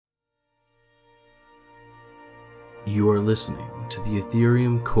You are listening to the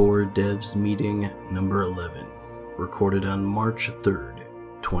Ethereum Core Devs Meeting number 11, recorded on March 3rd,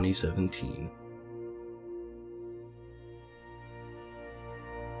 2017.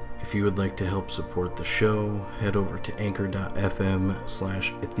 If you would like to help support the show, head over to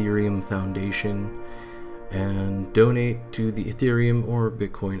anchor.fm/Ethereum Foundation and donate to the Ethereum or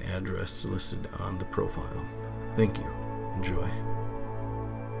Bitcoin address listed on the profile. Thank you. Enjoy.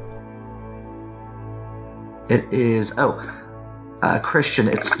 It is, Christian,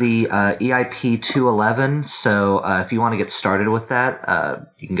 it's the EIP 211, so if you want to get started with that,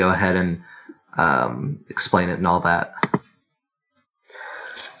 you can go ahead and explain it and all that.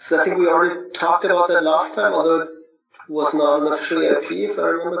 So I think we already talked about that last time, although it was not an official EIP, if I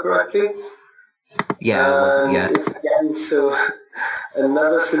remember correctly. Yeah, it wasn't yet. It's again, so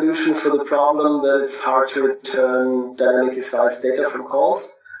another solution for the problem that it's hard to return dynamically sized data from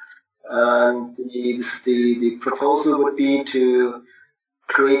calls. And the proposal would be to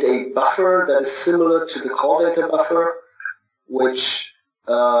create a buffer that is similar to the call data buffer, which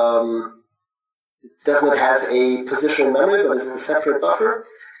does not have a position in memory, but is a separate buffer,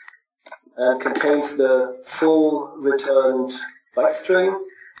 and contains the full returned byte string.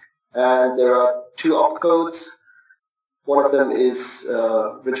 And there are two opcodes. One of them is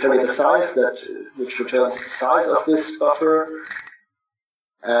return data size, which returns the size of this buffer,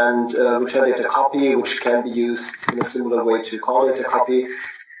 and return data copy, which can be used in a similar way to call data copy,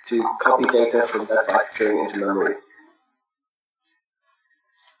 to copy data from that byte string into memory.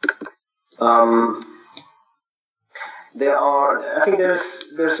 I think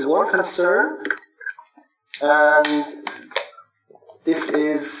there's one concern, and this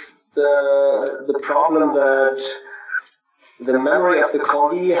is the problem that the memory of the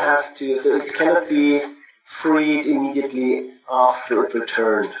callee has to, so it cannot be freed immediately after it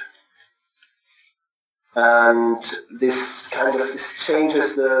returned. And this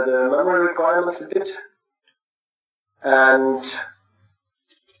changes the memory requirements a bit. And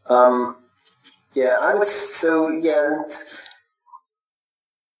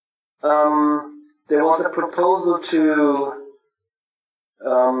there was a proposal to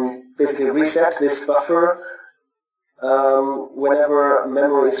basically reset this buffer whenever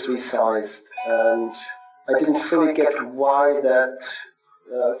memory is resized, and I didn't fully get why that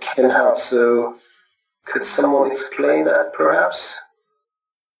can help. So, could someone explain that, perhaps?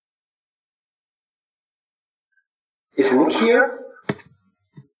 Is Nick here?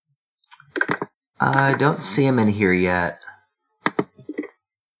 I don't see him in here yet.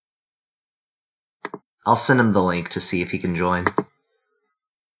 I'll send him the link to see if he can join.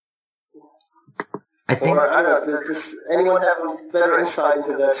 I think. Or, I don't know, does anyone have a better insight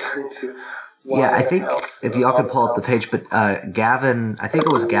into that? Yeah, I think if y'all could pull up the page, but Gavin, I think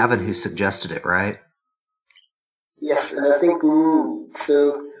it was Gavin who suggested it, right? Yes, and I think,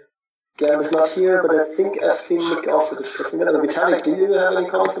 so Gavin's not here, but I think I've seen Nick also discussing that. And Vitalik, do you have any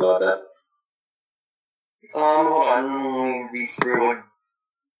comments about that? Hold on, let me read through what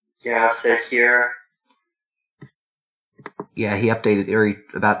Gav says here. Yeah, he updated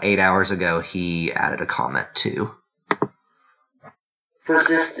about 8 hours ago. He added a comment too.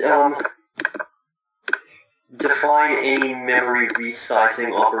 Persist. Define any memory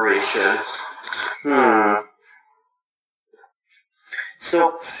resizing operation.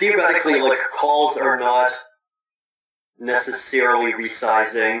 So theoretically, calls are not necessarily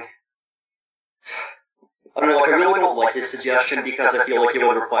resizing. I don't know, I really don't like his suggestion because I feel like it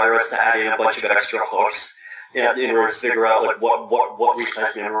would require us to add in a bunch of extra hooks in order to figure out what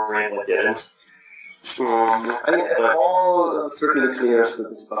resized memory and what didn't. I think a call certainly clears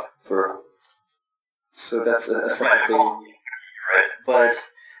this buffer. So that's a separate thing. Right,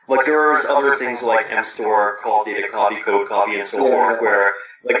 but there's other things like mstore, call data copy, code copy, and so forth, where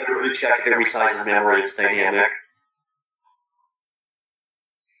in order to check if it resizes memory, it's dynamic.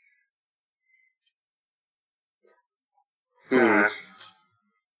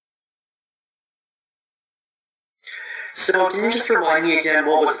 So can you just remind me again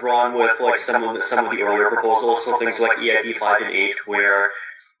what was wrong with some of the earlier proposals? So things like EIP 5 and 8, where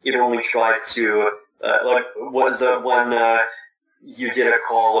it only tried to when you did a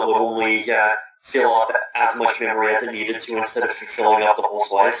call, it would only fill up as much memory as it needed to instead of filling up the whole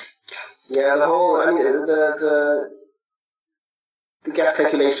slice. Yeah, the gas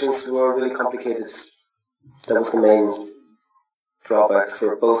calculations were really complicated. That was the main drawback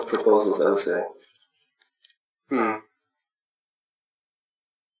for both proposals, I would say.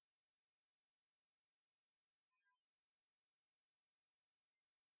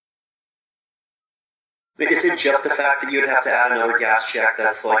 Is it just the fact that you'd have to add another gas check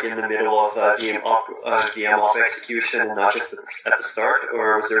that's like in the middle of VM off execution and not just at the start,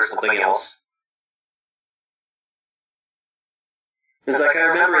 or was there something else? Because like I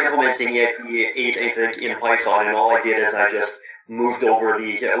remember implementing EIP 8, I think, in Python, and all I did is I just moved over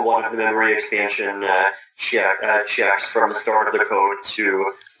one of the memory expansion checks from the start of the code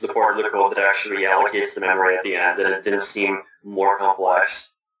to the part of the code that actually allocates the memory at the end, and it didn't seem more complex.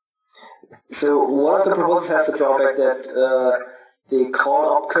 So one of the proposals has the drawback that the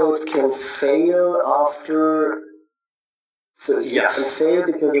call opcode can fail after. So it can fail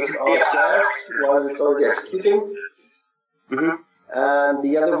because of gas while it's already executing. Mm-hmm. And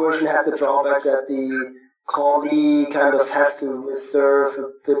the other version had the drawback that the callee kind of has to reserve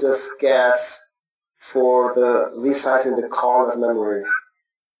a bit of gas for the resizing the call as memory.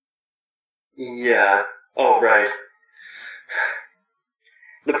 Yeah. Oh, right.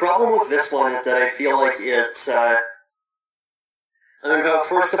 The problem with this one is that I feel like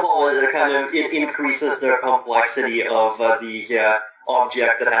first of all, it increases the complexity of the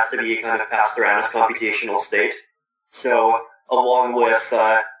object that has to be kind of passed around its computational state. So, along with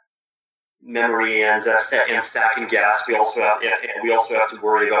memory and stacking gas, we also have to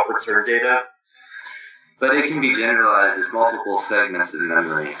worry about return data. But it can be generalized as multiple segments of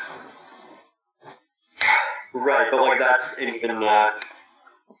memory. Right, but like that's an even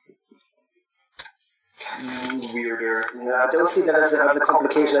weirder. Yeah, I don't see that as a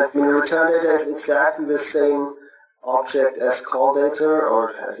complication. I mean, return data is exactly the same object as call data,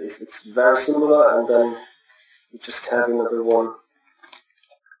 or it's very similar, and then you just have another one.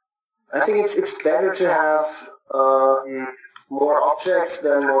 I think it's better to have more objects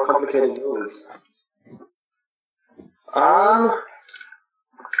than more complicated rules. I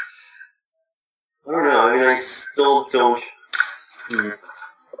don't know. I mean, I still don't.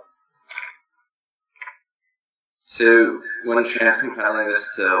 So when transcompiling this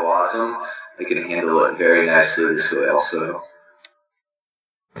to WASM, I can handle it very nicely this way also.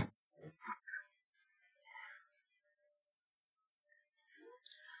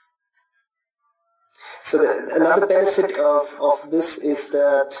 So another benefit of this is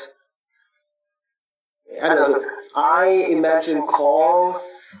that, I imagine call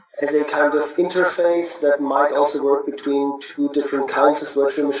as a kind of interface that might also work between two different kinds of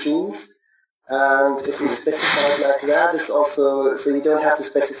virtual machines. And if we specify it like that, it's also, so you don't have to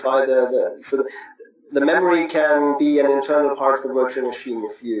specify the memory can be an internal part of the virtual machine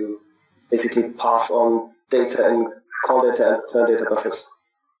if you basically pass on data and call data and return data buffers.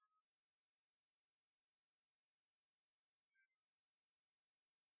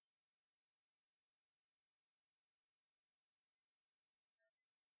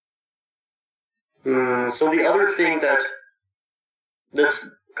 So the other thing that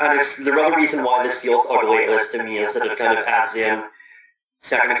the other reason why this feels ugly at least to me is that it kind of adds in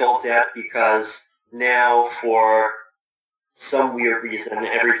technical debt, because now for some weird reason,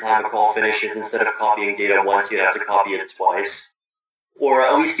 every time a call finishes, instead of copying data once, you'd have to copy it twice. Or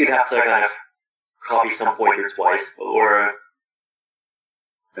at least you'd have to kind of copy some pointer twice, or...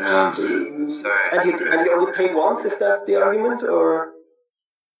 sorry. And you only pay once, is that the argument, or...?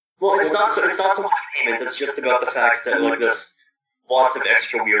 Well, it's not so much payment, it's just about the fact that, like, this lots of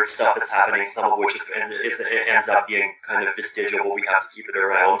extra weird stuff is happening, some of which ends up being kind of vestigial, we have to keep it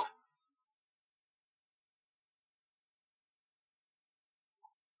around.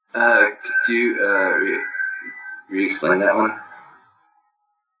 Could you re-explain that one?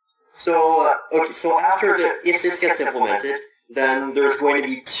 So, if this gets implemented, then there's going to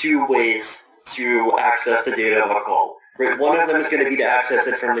be two ways to access the data of a call. Right? One of them is going to be to access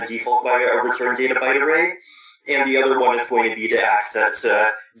it from the default return data byte array, and the other one is going to be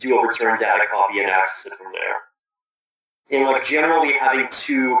to do a return data copy and access it from there. And like generally, having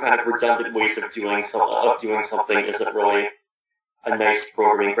two kind of redundant ways of doing something isn't really a nice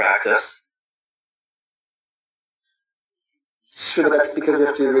programming practice. Sure, that's because we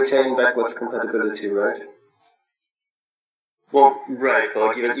have to retain backwards compatibility, right? Well, right,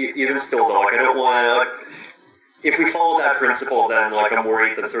 but even still, though, like I don't want to. If we follow that principle, then like I'm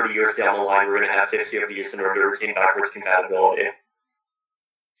worried that 30 years down the line we're going to have 50 of these in order to retain backwards compatibility.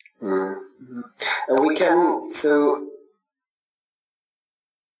 Mm-hmm. And we can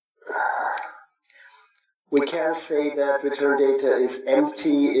we can say that return data is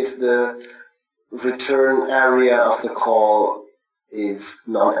empty if the return area of the call is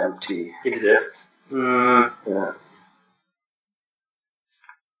non-empty. Exists. Yeah.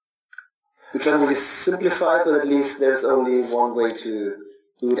 Which doesn't really simplify, but at least there's only one way to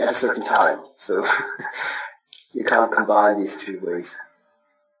do it at a certain time. So you can't combine these two ways.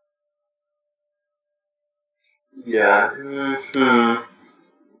 Yeah. Mm-hmm.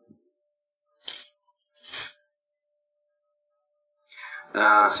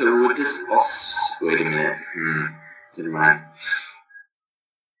 So would this also... Wait a minute. Never mind.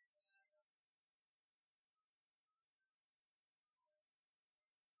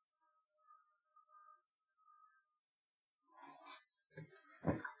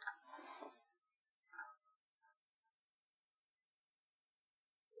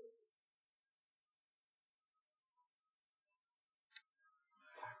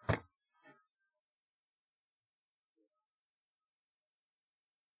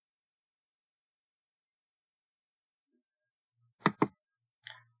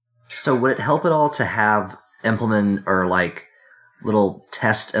 So would it help at all to have implement or like little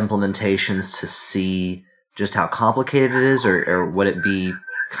test implementations to see just how complicated it is, or would it be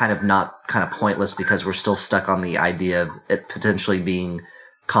kind of pointless because we're still stuck on the idea of it potentially being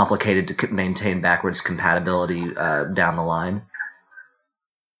complicated to maintain backwards compatibility down the line?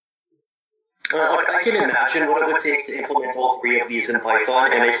 I can imagine what it would take to implement all three of these in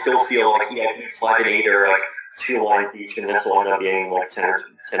Python, and I still feel like EIPs 5 and 8 are like 2 lines each, and this will end up being like 10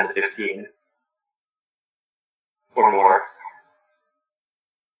 to 15 or more.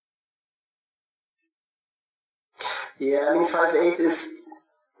 Yeah, I mean 5.8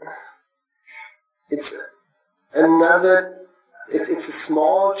 it's another, it's a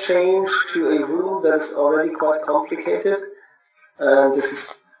small change to a rule that is already quite complicated, and this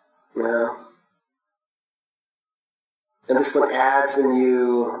is, yeah. And this one adds a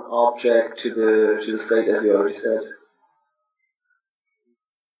new object to the state, as you already said.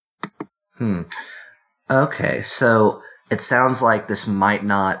 Okay, so it sounds like this might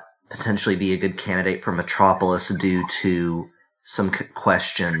not potentially be a good candidate for Metropolis due to some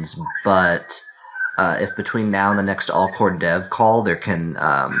questions, but if between now and the next all-core dev call there can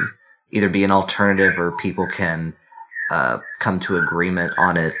either be an alternative or people can come to agreement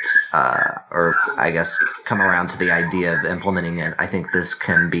on it, or I guess come around to the idea of implementing it, I think this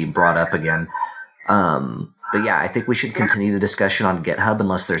can be brought up again. But yeah, I think we should continue the discussion on GitHub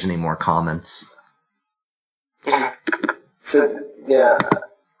unless there's any more comments. So, yeah,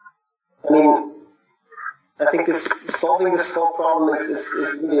 I mean, I think solving this whole problem is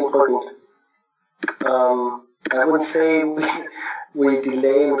really important. I wouldn't say we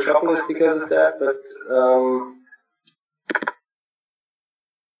delay Metropolis because of that, but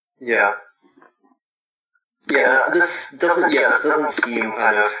yeah, this doesn't seem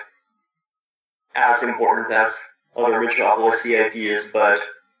kind of as important as other Metropolis CIPs, but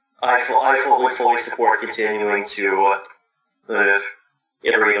I fully support continuing to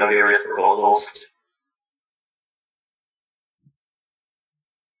iterate on various proposals.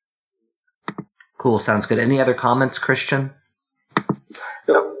 Cool, sounds good. Any other comments, Christian?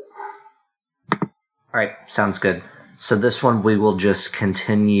 no. Alright, sounds good. So this one we will just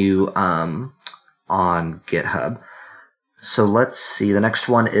continue on GitHub. So let's see, the next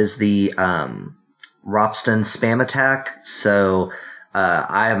one is the Ropsten spam attack. So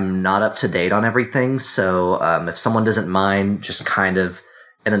I am not up to date on everything, so if someone doesn't mind just kind of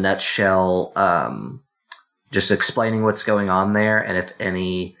in a nutshell just explaining what's going on there and if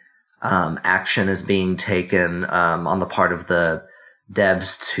any action is being taken on the part of the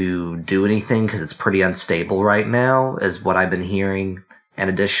devs to do anything, because it's pretty unstable right now is what I've been hearing, and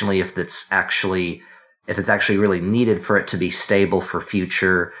additionally if it's actually really needed for it to be stable for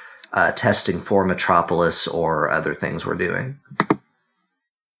future testing for Metropolis or other things we're doing.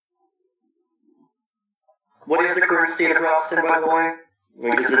 What is the current state of Ropsten, by the way?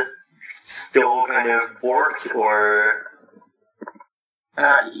 Like, is it still kind of borked, or...?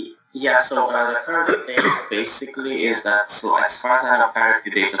 Yeah, so the current state basically is that, so as far as I know,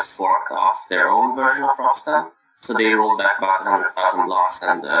 apparently they just forked off their own version of Ropsten. So they rolled back about 100,000 blocks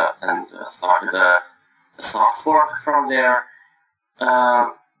and started a soft fork from there.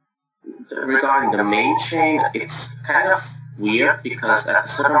 Regarding the main chain, it's kind of weird because at a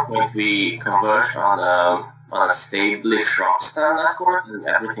certain point we converged on a established Ropsten network and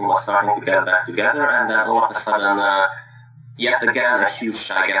everything was starting to get back together, and then all of a sudden, yet again, a huge,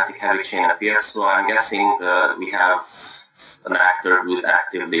 gigantic heavy chain appeared. So I'm guessing we have an actor who is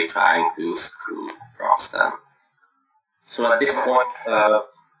actively trying to screw Ropsten. So at this point,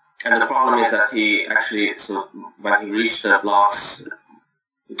 and the problem is that he actually, so when he reached the blocks,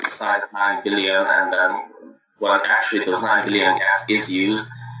 he decided 9 billion, and then when actually those 9 billion gas is used,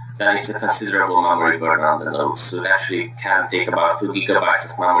 then it's a considerable memory burden on the nodes. So it actually can take about 2 gigabytes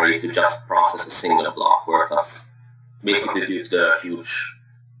of memory to just process a single block worth of, basically due to the huge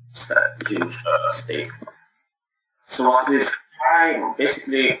state. So what we've tried,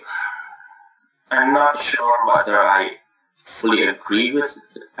 basically, I'm not sure whether I fully agree with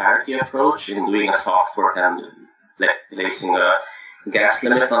the parity approach in doing a soft fork and placing a gas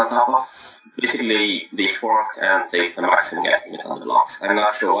limit on top of. Basically, they forked and placed a maximum gas limit on the blocks. I'm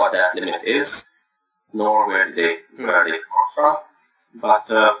not sure what that limit is, nor where they fork from. But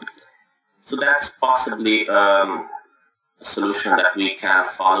so that's possibly a solution that we can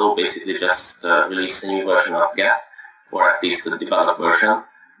follow. Basically, just release a new version of Geth, or at least the developed version,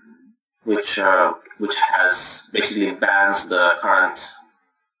 which has basically bans the current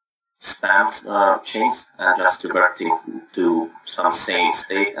spam chains and just reverting to some sane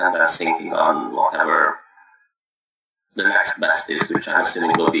state and then syncing on whatever the next best is, which I'm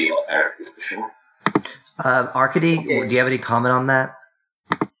assuming will be what Eric is pushing. Arcady, do you have any comment on that?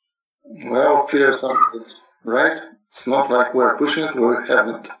 Well, Peter something right. It's not like we're pushing it. We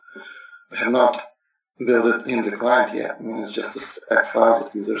have not built it in the client yet. I mean, it's just a spec file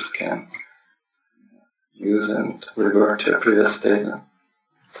that users can use and revert to a previous state. And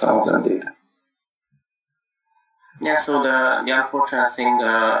some of them did. Yeah, so the unfortunate thing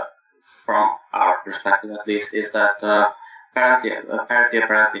from our perspective at least is that Parity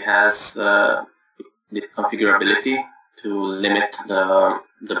apparently has the configurability to limit the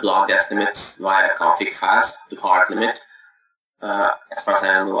block gas limits via config files to hard limit. As far as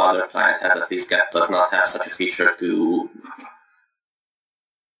I know, no other client has, at least Geth does not have such a feature the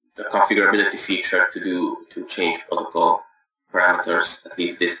configurability feature to change protocol parameters, at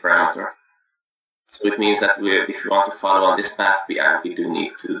least this parameter. So it means that if we want to follow on this path, we do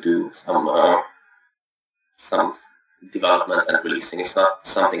need to do some development and releasing. It's not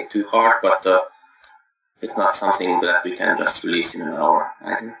something too hard, but it's not something that we can just release in an hour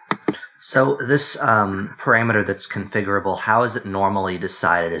either. So this parameter that's configurable, how is it normally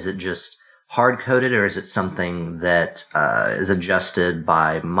decided? Is it just hard-coded, or is it something that is adjusted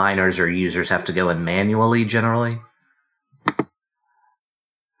by miners or users have to go in manually generally?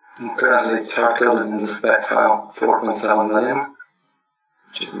 Currently, it's hard-coded in the spec file 4.7 million,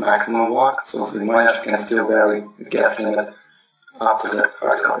 which is the maximum block, so the miners can still vary the gas limit up to that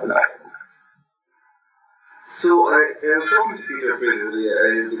hard-coded maximum. So I was talking to Peter previously a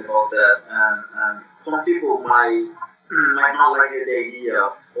little bit about that, and some people might not like the idea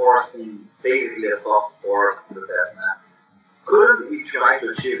of forcing basically a soft fork to the testnet. Couldn't we try to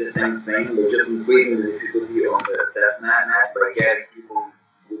achieve the same thing by just increasing the difficulty on the testnet by getting people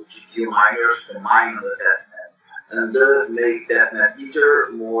with GPU miners to mine on the testnet? And does it make testnet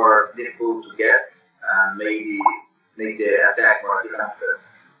either more difficult to get and maybe make the attack more defensive?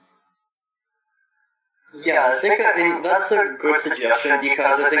 Yeah, I think that's a good suggestion,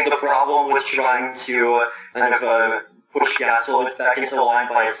 because I think the problem with trying to kind of push gas limits back into line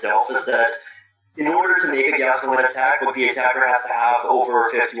by itself is that in order to make a gas limit attack, the attacker has to have over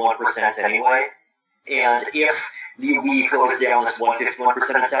 51% anyway. And if we close down this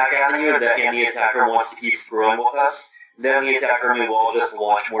 151% attack avenue and the attacker wants to keep screwing with us, then the attacker may well just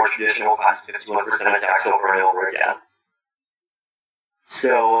launch more traditional kinds of 51% attacks over and over again.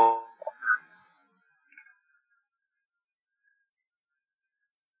 So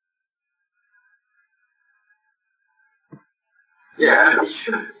yeah, it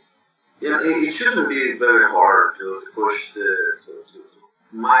shouldn't be very hard to push to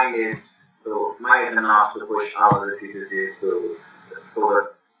mine it enough to push out of the PPT so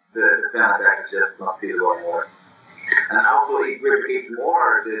that the spam attack is just not feasible anymore. And also it replicates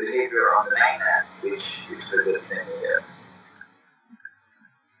more the behavior on the mainnet, which is a good thing here.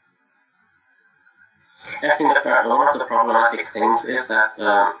 I think that one of the problematic things is that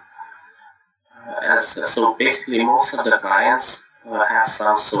so basically most of the clients have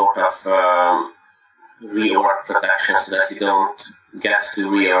some sort of reorg protection so that you don't get to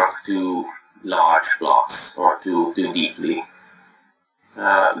reorg too large blocks or too deeply.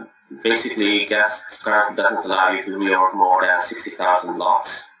 Basically, Geth currently doesn't allow you to reorg more than 60,000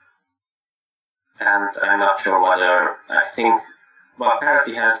 blocks. And I'm not sure whether, I think, well,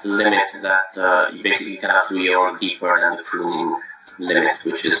 Parity has the limit that you basically cannot reorg deeper than the pruning limit,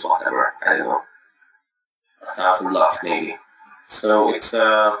 which is whatever, I don't know, 1,000 blocks maybe. So it's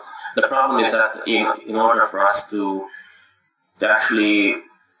the problem is that in order for us to actually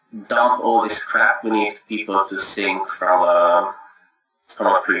dump all this crap, we need people to sync from a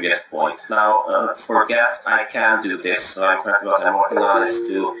previous point. Now for Geth, I can do this. So what I'm working on is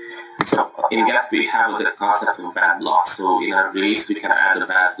so in Geth we have the concept of bad block. So in a release we can add a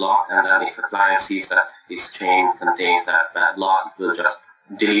bad block, and then if a client sees that his chain contains that bad block, it will just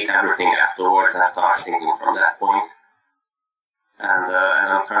delete everything afterwards and start syncing from that point. and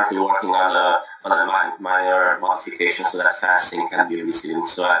I'm currently working on a minor modification so that fast sync can be resumed,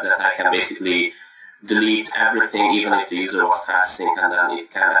 so that I can basically delete everything, even if the user was fast sync, and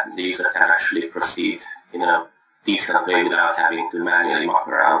then the user can actually proceed in a decent way without having to manually mop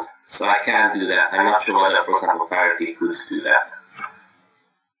around. So I can do that. I'm not sure whether, for example, Parity could do that.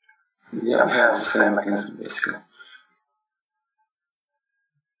 Yeah, we have the same mechanism basically.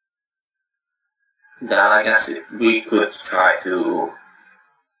 Then I guess we could try to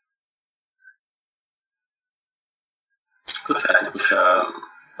push a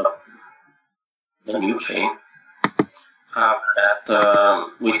new chain.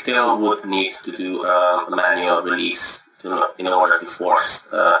 That we still would need to do a manual release in order to force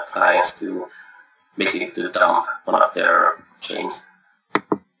clients to basically to dump one of their chains.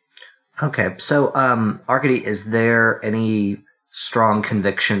 Okay, so Arkady, is there any strong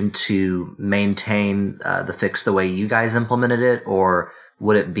conviction to maintain the fix the way you guys implemented it, or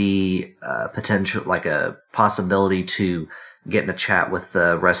would it be potential, like a possibility to get in a chat with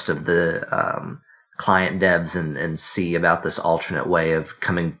the rest of the client devs and see about this alternate way of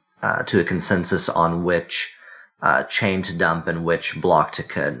coming to a consensus on which chain to dump and which block to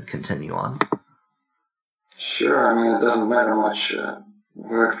continue on? Sure, I mean, it doesn't matter much.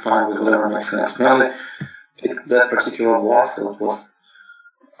 We're fine with whatever makes sense. Mainly, that particular block, so it was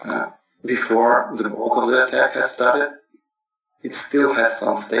before the bulk of the attack has started. It still has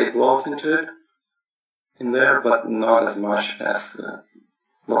some state bloat into it in there, but not as much as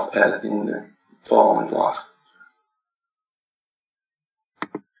was added in the following blocks.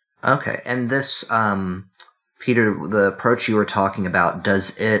 Okay, and this, Peter, the approach you were talking about,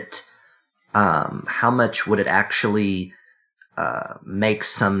 does it, how much would it actually make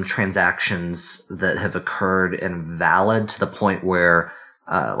some transactions that have occurred invalid to the point where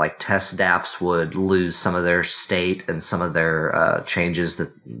like test dApps would lose some of their state and some of their changes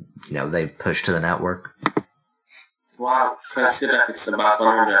that they've pushed to the network? Well, consider that it's about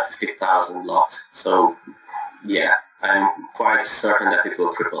 150,000 blocks, so yeah, I'm quite certain that it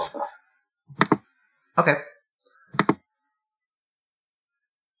will cripple stuff. Okay.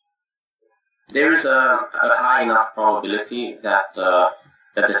 There is a high enough probability that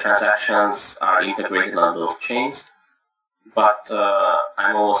the transactions are integrated on both chains, but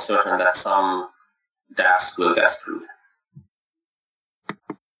I'm almost certain that some dApps will get screwed.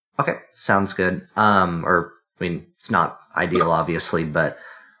 Okay, sounds good. It's not ideal, obviously, but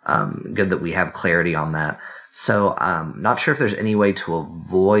good that we have clarity on that. So, not sure if there's any way to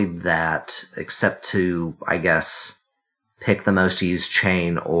avoid that except to, I guess, pick the most used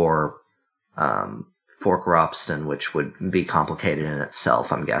chain or fork Ropsten, which would be complicated in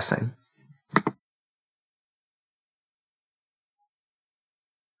itself, I'm guessing.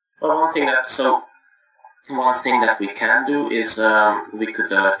 Well, one thing that we can do is we could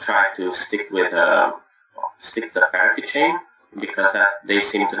try to stick the parity chain, because they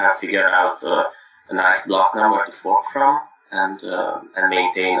seem to have figured out a nice block number to fork from and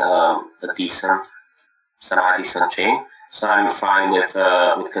maintain a decent, semi-decent chain. So I'm fine with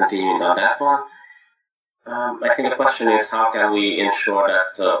continuing on that one. I think the question is, how can we ensure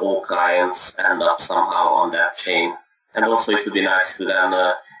that all clients end up somehow on that chain? And also it would be nice to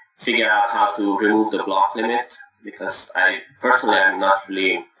then figure out how to remove the block limit, because I personally am not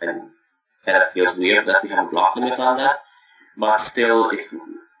really, and kind of feels weird that we have a block limit on that, but still,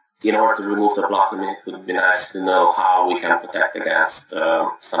 in order to remove the block limit, it would be nice to know how we can protect against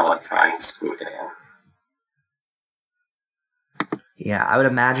somebody trying to screw it again. Yeah, I would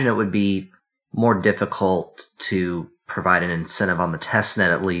imagine it would be more difficult to provide an incentive on the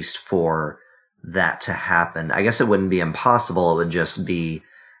testnet, at least, for that to happen. I guess it wouldn't be impossible. It would just be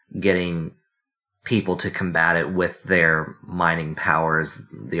getting people to combat it with their mining powers.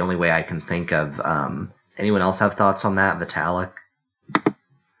 The only way I can think of. Anyone else have thoughts on that, Vitalik?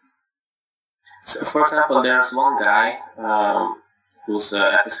 So, for example, there's one guy who's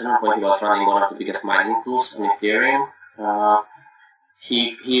at a certain point he was running one of the biggest mining pools on Ethereum.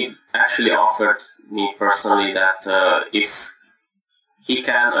 He actually offered me personally that if he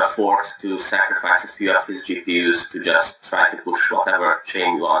can afford to sacrifice a few of his GPUs to just try to push whatever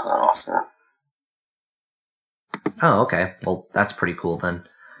chain you want on Ropsten. Oh, okay. Well, that's pretty cool then.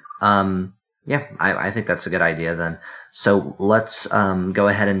 Yeah, I think that's a good idea then. So let's go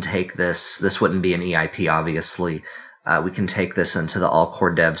ahead and take this. This wouldn't be an EIP, obviously. We can take this into the All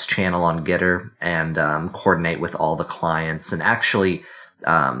Core Devs channel on Gitter and coordinate with all the clients. And actually,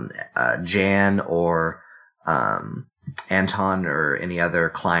 Jan or Anton or any other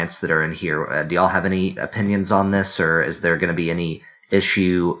clients that are in here, do y'all have any opinions on this, or is there going to be any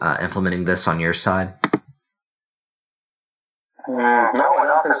issue implementing this on your side? No, I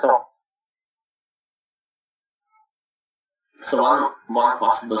don't think so. So one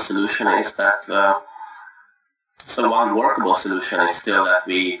possible solution is that, one workable solution is still that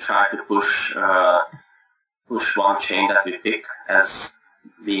we try to push one chain that we pick as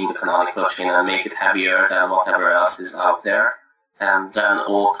being the canonical chain and make it heavier than whatever else is out there. And then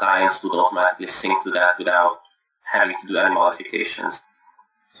all clients would automatically sync to that without having to do any modifications.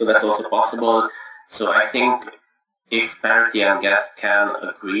 So that's also possible. So I think if Parity and Geth can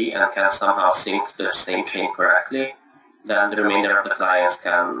agree and can somehow sync to the same chain correctly, then the remainder of the clients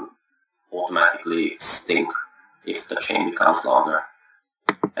can automatically sync if the chain becomes longer.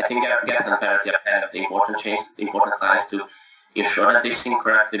 I think Geth and Parity are kind of the important clients to ensure that they sync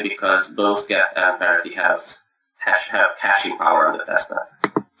correctly, because both Geth and Parity have caching power on the testnet.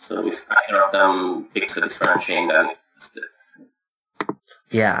 So if either of them picks a different chain, then it's split.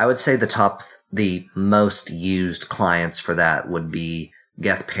 Yeah, I would say the most used clients for that would be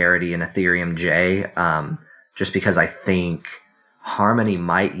Geth Parity and Ethereum J, just because I think Harmony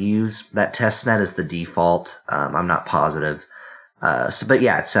might use that testnet as the default. I'm not positive. But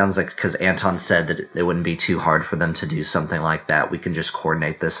yeah, it sounds like, because Anton said that it wouldn't be too hard for them to do something like that. We can just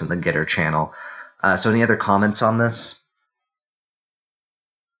coordinate this in the Gitter channel. So any other comments on this?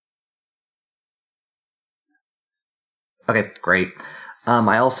 Okay, great.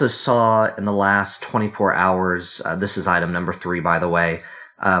 I also saw in the last 24 hours, this is item number 3, by the way,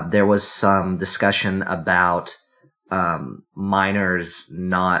 there was some discussion about miners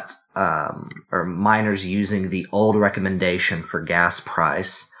miners using the old recommendation for gas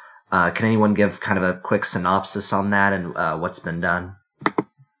price. Can anyone give kind of a quick synopsis on that and what's been done?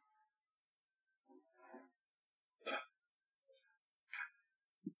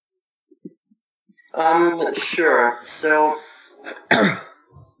 Sure. So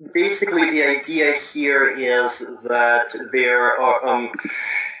basically the idea here is that there are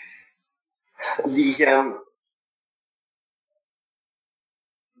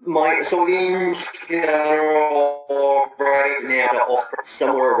so in general, right now,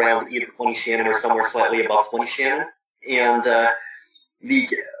 somewhere around either 20 Shannon or somewhere slightly above 20 Shannon, and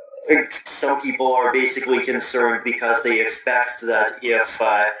some people are basically concerned because they expect that if,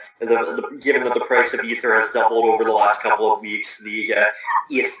 given that the price of Ether has doubled over the last couple of weeks, the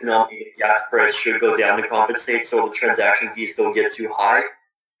ETH gas price should go down to compensate, so the transaction fees don't get too high.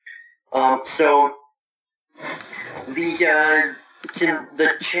 So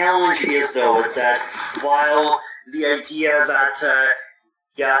the challenge is, though, is that while the idea that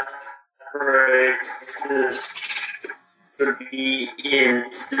gas prices should be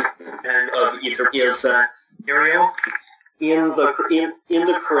independent of Ether is scenario, in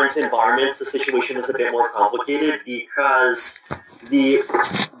the current environments, the situation is a bit more complicated, because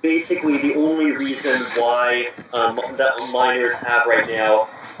basically the only reason why that miners have right now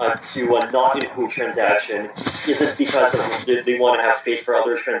to not include transaction isn't because they want to have space for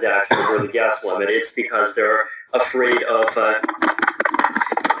other transactions or the gas limit. It's because they're afraid of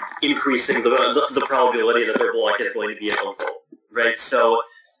increasing the probability that their block is going to be unfold. Right? So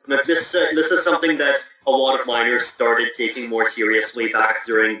this is something that a lot of miners started taking more seriously back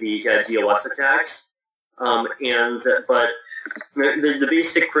during the DOS attacks. But the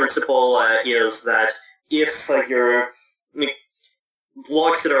basic principle is that if your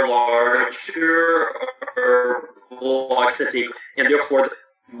blocks that are larger or blocks that take, and therefore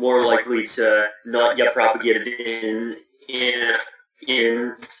more likely to not get propagated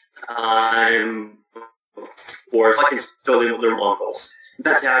in time, or fucking totally their uncles.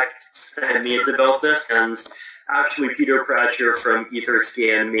 That's sent me about this, and actually Peter Pratcher from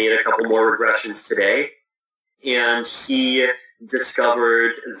EtherScan made a couple more regressions today, and he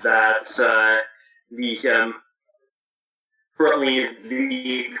discovered that currently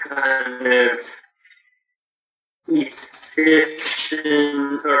the kind of efficient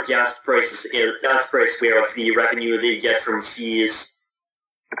or gas price where the revenue they get from fees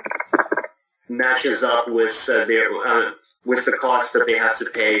matches up with with the cost that they have to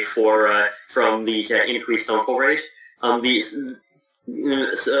pay for from the increased uncle rate. The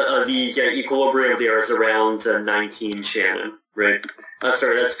equilibrium there is around 19 Shannon, right?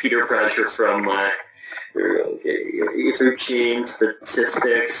 Sorry, that's Peter Pratcher from EtherChain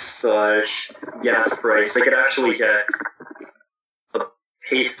statistics / gas price. I could actually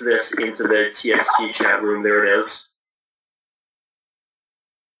paste this into the TXT chat room. There it is.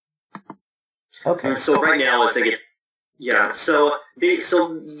 Okay. So right now, I think it. Yeah. So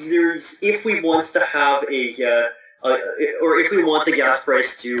there's, if we want to have or if we want the gas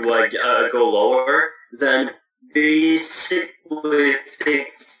price to go lower, then basically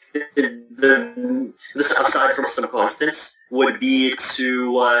this aside from some constants, would be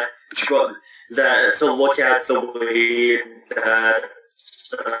to look at the way that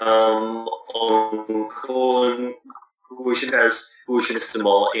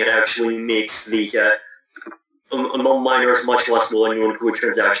Uncoincutionesimal, it actually makes the miners much less willing to include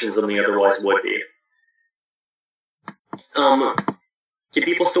transactions than they otherwise would be. Can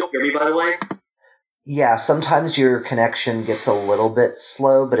people still hear me, by the way? Yeah, sometimes your connection gets a little bit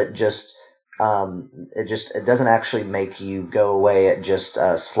slow, but it doesn't actually make you go away. It just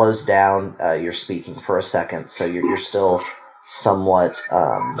slows down your speaking for a second, so you're still somewhat.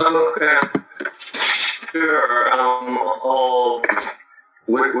 Okay. Sure.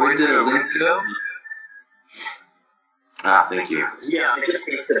 Where did the link go? Ah, thank you. Yeah, I just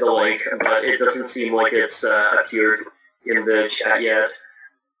pasted the link, but it doesn't seem like it's appeared in the chat yet.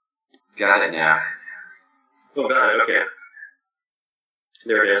 Got it now. Oh, got it, okay.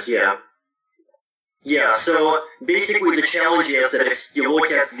 There it is, yeah. Yeah, so basically the challenge is that if you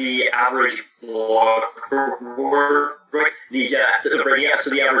look at the average block reward, so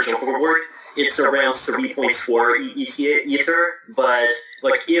the average block reward, it's around 3.4 Ether, but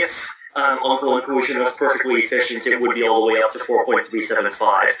like if Uncoincution was perfectly efficient, it would be all the way up to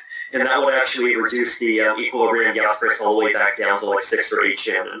 4.375, and that would actually reduce the equilibrium gas price all the way back down to like 6 or 8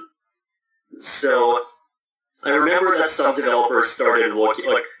 Shannon. So I remember that some developers started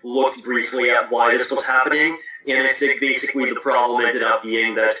looked briefly at why this was happening, and I think basically the problem ended up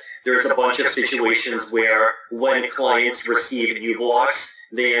being that there's a bunch of situations where when clients receive new blocks,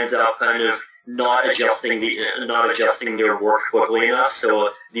 they end up kind of not adjusting their work quickly enough,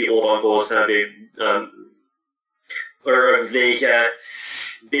 so the old uncles have they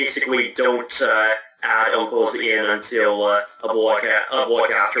basically don't add uncles in until a block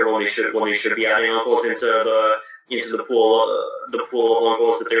after when they should be adding uncles into the pool of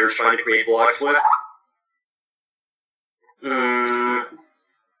uncles that they're trying to create blocks with.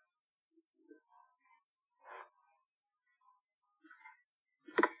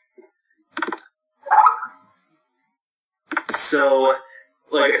 So,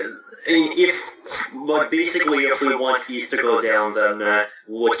 basically, if we want fees to go down, then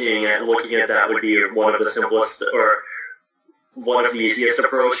looking at that would be one of the simplest or one of the easiest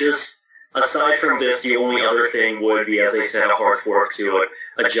approaches. Aside from this, the only other thing would be, as I said, a hard fork to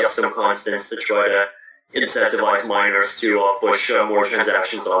adjust some constants to try to incentivize miners to push more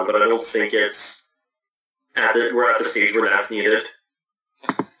transactions on. But I don't think we're at the stage where that's needed.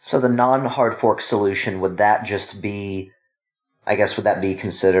 So the non-hard fork solution, would that just be, I guess, would that be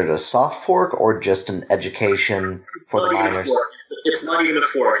considered a soft fork or just an education for the miners? It's not even a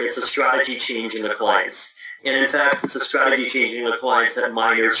fork. It's a strategy change in the clients. And in fact, it's a strategy change in the clients that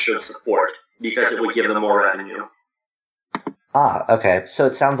miners should support because it would give them more revenue. Ah, okay. So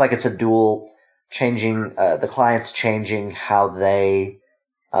it sounds like it's a dual changing, the clients changing how they,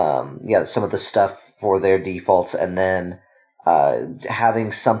 some of the stuff for their defaults, and then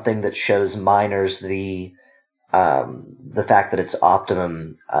having something that shows miners the fact that it's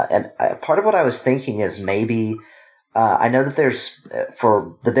optimum. And part of what I was thinking is maybe, I know that there's,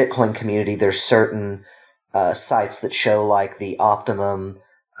 for the Bitcoin community, there's certain sites that show like the optimum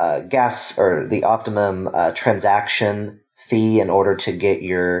gas or the optimum transaction fee in order to get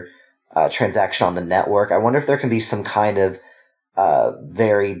your transaction on the network. I wonder if there can be some kind of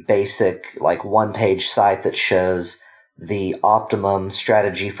very basic, like one-page site that shows the optimum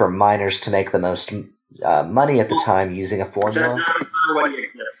strategy for miners to make the most money at the time using a formula. That already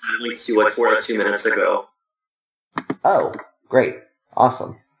exists. I linked to it 2 minutes ago. Oh, great.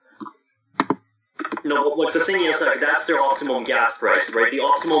 Awesome. No, the thing is, that's their optimum gas price, right? The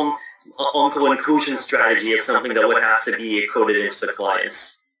optimum Uncoincution strategy is something that would have to be coded into the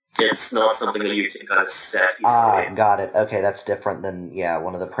clients. It's not something that you can kind of set easily. Ah, got it. Okay, that's different than,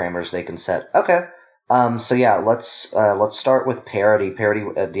 one of the parameters they can set. Okay. So yeah, let's start with parity. Parity,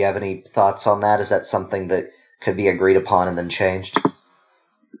 do you have any thoughts on that? Is that something that could be agreed upon and then changed?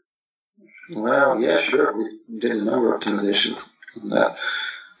 Well, yeah, sure. We did a number of optimizations on that.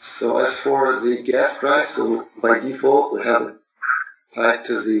 So as for the gas price, so by default we have it tied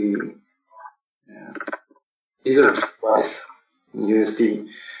to the Ether price in USD.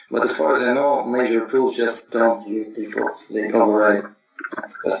 But as far as I know, major pools just don't use defaults. They override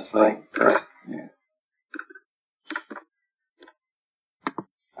specified price. Yeah.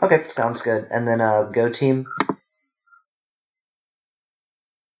 Okay, sounds good. And then Go Team?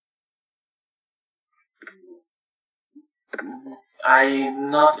 I'm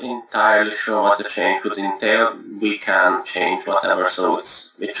not entirely sure what the change would entail. We can change whatever, so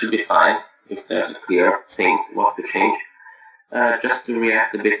it should be fine if there's a clear thing what to change. Just to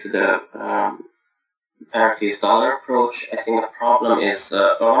react a bit to the Parity dollar approach, I think the problem is,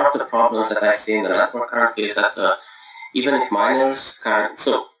 one of the problems that I see in the network currently is that even if miners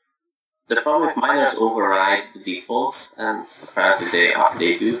so the problem if miners override the defaults, and apparently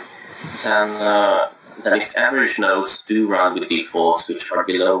they do, then if average nodes do run with defaults which are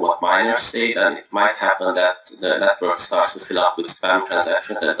below what miners say, then it might happen that the network starts to fill up with spam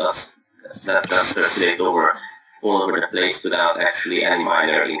transactions that just circulate all over the place without actually any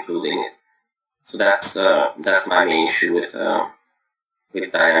miner including it. So that's my main issue with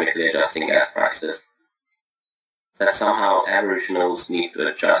dynamically adjusting gas prices. That somehow average nodes need to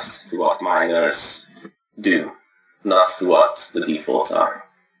adjust to what miners do, not to what the defaults are.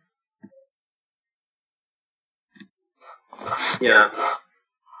 Yeah.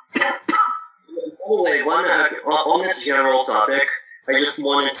 Anyway, on this general topic, I just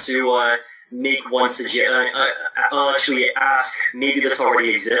wanted to make one suggestion. I'll actually ask, maybe this already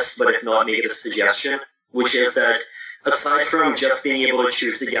exists, but if not, make it a suggestion, which is that aside from just being able to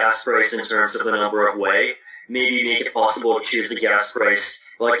choose the gas price in terms of the number of way, maybe make it possible to choose the gas price,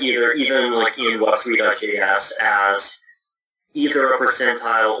 like even like in Web3.js as either a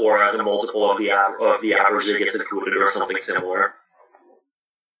percentile or as a multiple of the average that gets included or something similar.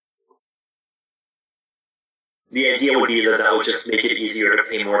 The idea would be that would just make it easier to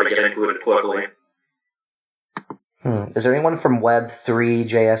pay more to get included quickly. Is there anyone from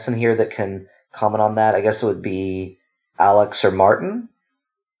Web3.js in here that can comment on that? I guess it would be Alex or Martin.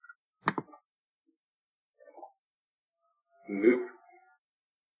 Nope.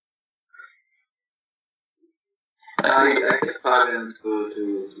 I kept Fabian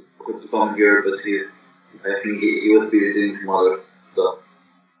to come here, but I think he was busy doing some other stuff.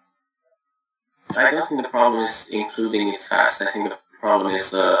 I don't think the problem is including it fast. I think the problem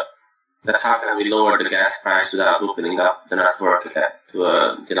is that how can we lower the gas price without opening up the network to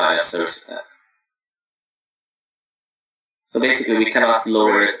a denial of service attack. So basically we cannot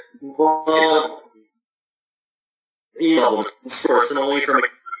lower it. Well, personally from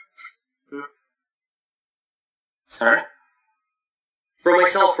Sorry? For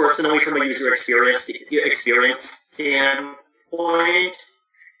myself personally, from a user experience standpoint,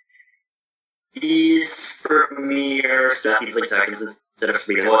 these for me are snapping like seconds instead of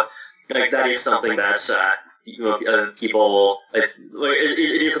 3 minutes. Like that is something that people.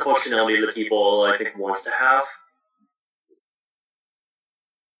 It is a functionality that people I think wants to have,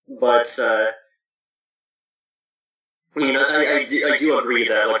 but I do agree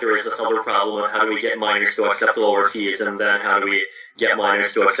that like there is this other problem of how do we get miners to accept lower fees, and then how do we get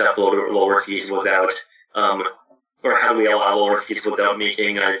miners to accept lower fees without or how do we allow lower fees without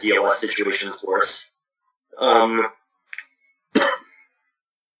making DOS situations worse?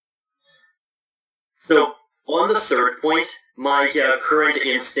 So, on the third point, my current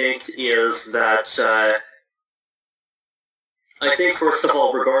instinct is that I think, first of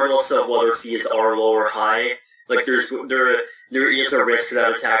all, regardless of whether fees are low or high, like there is a risk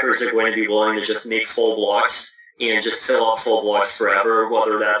that attackers are going to be willing to just make full blocks and just fill up full blocks forever,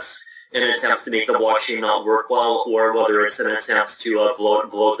 whether that's an attempt to make the blockchain not work well, or whether it's an attempt to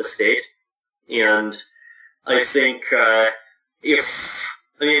bloat the state. And I think if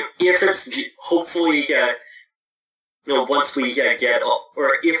it's hopefully once we get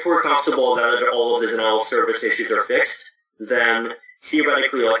or if we're comfortable that all of the denial of service issues are fixed, then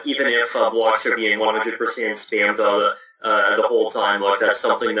theoretically, like even if blocks are being 100% spammed the whole time, like that's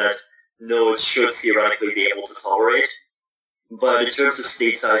something that nodes should theoretically be able to tolerate. But in terms of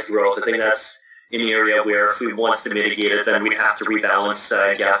state-sized growth, I think that's an area where if we want to mitigate it, then we'd have to rebalance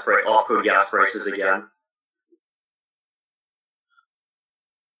opcode gas prices again.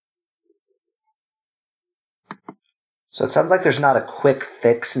 So it sounds like there's not a quick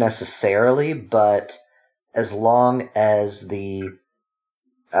fix necessarily, but as long as the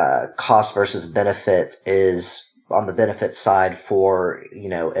cost versus benefit is on the benefit side for,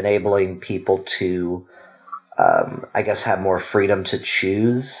 enabling people to I guess have more freedom to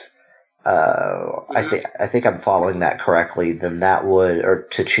choose. I think I'm following that correctly. Then that would, or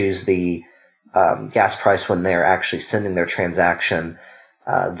to choose the gas price when they're actually sending their transaction,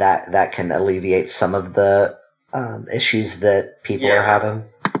 that can alleviate some of the issues that people are having.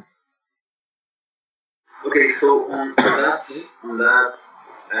 Okay, so on that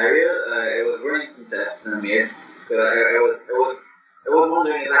area, I was running some tests and missed, but I was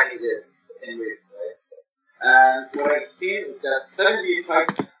wondering exactly the same way. And what I've seen is that 75...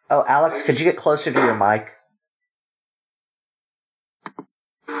 Oh, Alex, could you get closer to your mic?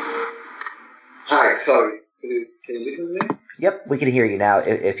 Hi, sorry. Can you listen to me? Yep, we can hear you now,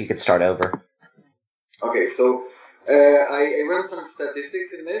 if you could start over. Okay, so I ran some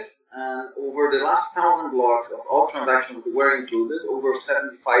statistics in this, and over the last 1,000 blocks of all transactions that were included, over 75%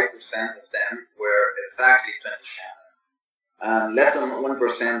 of them were exactly 20 Shannon. And less than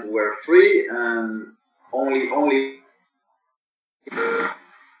 1% were free, and only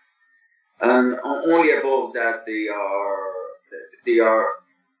above that they are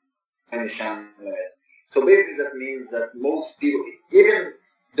in the Shannon limit. So basically, that means that most people, even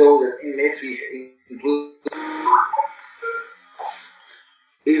though that in this we include,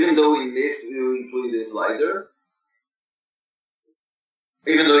 even though in this we include the slider,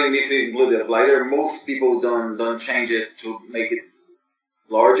 most people don't change it to make it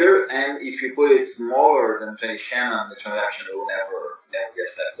larger, and if you put it smaller than 20 Shannon, the transaction will never be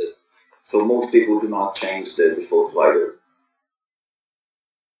accepted. So most people do not change the default slider.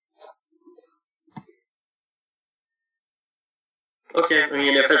 Okay, I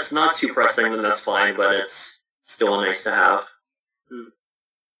mean, if it's not too pressing, then that's fine, but it's still nice to have.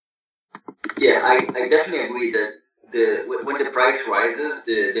 Yeah, I definitely agree that when the price rises,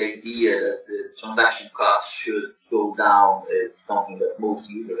 the idea that the transaction cost should go down is something that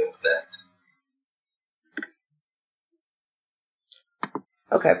most users expect.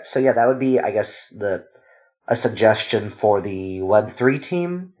 Okay, so yeah, that would be, I guess, a suggestion for the Web3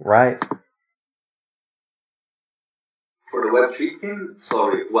 team, right? For the Web3 team?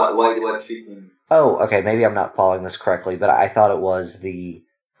 Sorry, why the Web3 team? Oh, okay, maybe I'm not following this correctly, but I thought it was the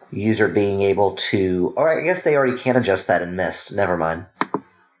user being able to... Or I guess they already can adjust that in Mist. Never mind.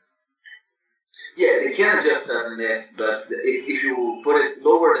 Yeah, they can adjust that in Mist, but if you put it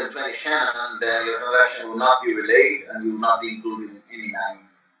lower than 20 Shannon, then your transaction will not be relayed and you will not be included in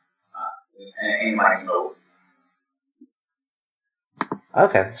any mining node.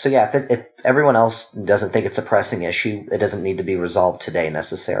 Okay, so yeah, if everyone else doesn't think it's a pressing issue, it doesn't need to be resolved today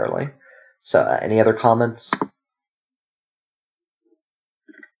necessarily. So, any other comments?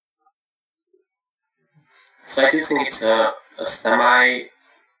 So I do think it's a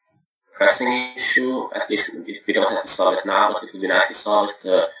semi-pressing issue. At least we don't have to solve it now, but it would be nice to solve it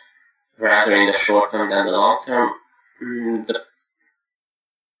rather in the short term than the long term.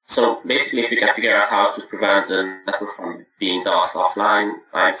 So basically, if we can figure out how to prevent the network from being DOSed offline,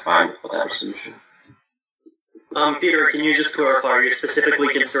 I'm fine with whatever solution. Peter, can you just clarify, are you specifically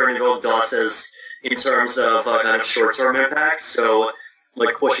concerned about DOSes in terms of kind of short-term impact? So,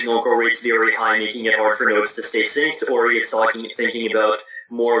 like pushing local rates very high, making it hard for nodes to stay synced, or are you thinking about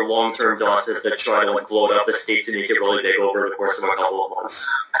more long-term DOSes that try to bloat up the state to make it really big over the course of a couple of months?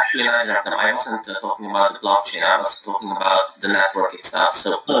 Actually, neither of them. I wasn't talking about the blockchain. I was talking about the network itself.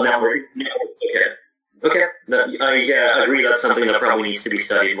 So, network. Okay. I agree. That's something that probably needs to be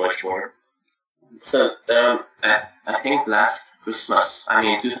studied much more. So, I think last Christmas,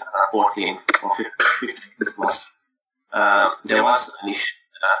 2014 or 15 Christmas, there was an issue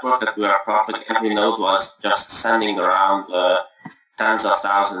in the network that we were propagating. Every node was just sending around tens of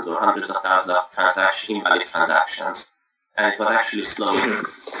thousands or hundreds of thousands of invalid transactions, and it was actually slowing down.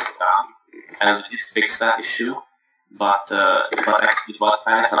 And we did fix that issue, but actually it was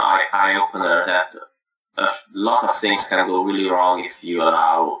kind of an eye-opener that a lot of things can go really wrong if you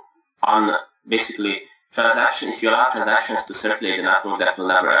allow if you allow transactions to circulate the network that will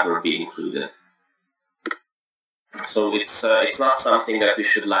never ever be included. So it's not something that we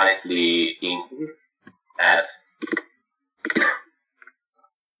should lightly add.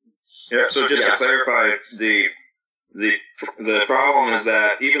 Yeah. So just to clarify, the problem is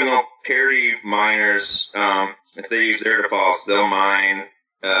that even though parity miners, if they use their defaults, they'll mine,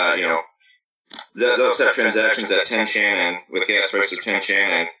 they'll accept transactions at 10 Shannon with gas price of 10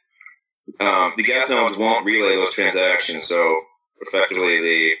 Shannon. The gas nodes won't relay those transactions, so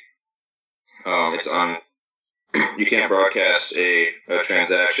effectively you can't broadcast a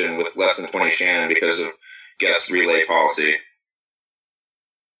transaction with less than 20 Shannon because of gas relay policy.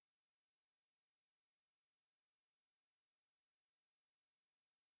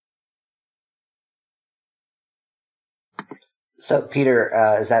 So, Peter,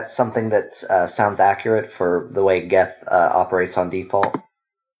 is that something that sounds accurate for the way Geth operates on default?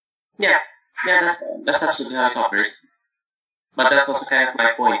 Yeah, that's absolutely how it operates. But that's also kind of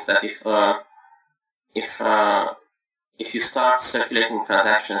my point, that if you start circulating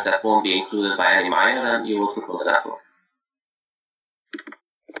transactions that won't be included by any miner, then you will cripple the network.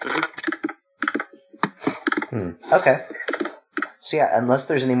 Okay. So yeah, unless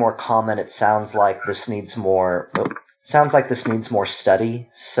there's any more comment, it sounds like this needs more. More study.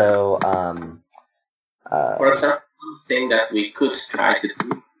 So, for example, one thing that we could try to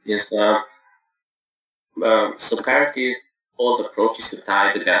do is so parity old approach is to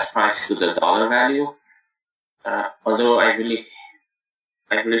tie the gas price to the dollar value. although I really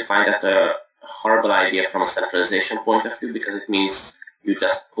find that a horrible idea from a centralization point of view, because it means you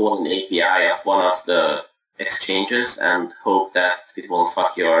just call an API of one of the exchanges and hope that it won't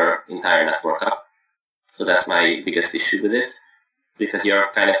fuck your entire network up. So that's my biggest issue with it, because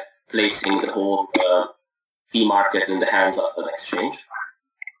you're kind of placing the whole fee market in the hands of an exchange.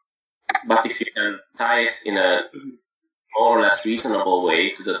 But if you can tie it in a more or less reasonable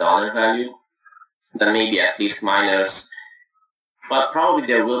way to the dollar value, then maybe at least miners, but probably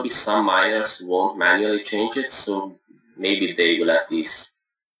there will be some miners who won't manually change it, so maybe they will at least,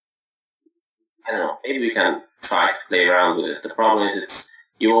 I don't know, maybe we can try to play around with it. The problem is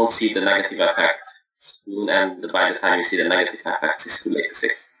you won't see the negative effect soon, and by the time you see the negative effects, it's too late to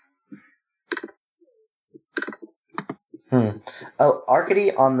fix. Oh,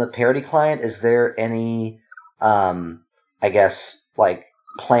 Arcady, on the parity client, is there any, I guess, like,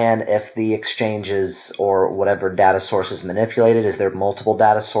 plan if the exchanges or whatever data source is manipulated? Is there multiple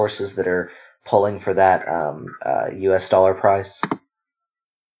data sources that are pulling for that US dollar price?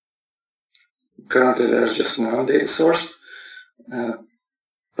 Currently, there's just one data source, but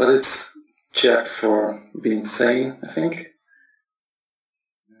it's checked for being sane, I think.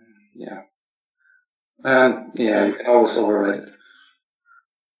 Yeah. And yeah, you can always override it.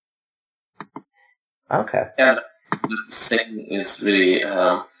 Okay. Yeah, the same is really,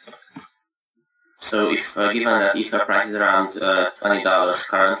 so if given that Ether price is around $20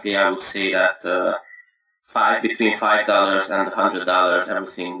 currently, I would say that between $5 and $100,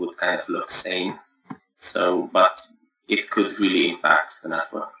 everything would kind of look sane. So, but it could really impact the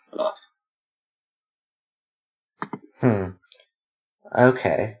network a lot.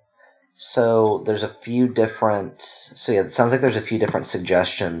 Okay. So there's a few different. So yeah, it sounds like there's a few different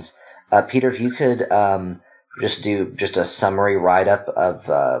suggestions. Peter, if you could just do just a summary write-up of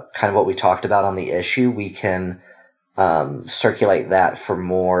kind of what we talked about on the issue, we can circulate that for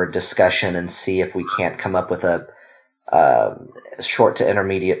more discussion and see if we can't come up with a short to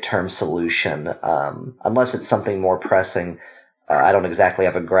intermediate term solution. Unless it's something more pressing, I don't exactly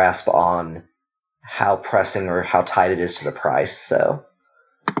have a grasp on how pressing or how tight it is to the price. So.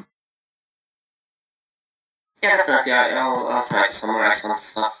 Yeah, definitely. I'll try to summarize some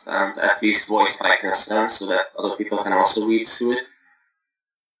stuff and at least voice my concerns so that other people can also read through it.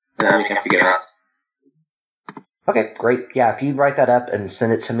 And then we can figure it out. Okay, great. Yeah, if you write that up and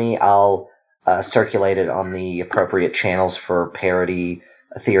send it to me, I'll circulate it on the appropriate channels for Parity,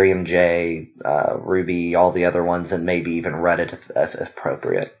 Ethereum J, Ruby, all the other ones, and maybe even Reddit if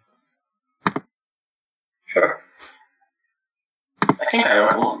appropriate. Sure. I think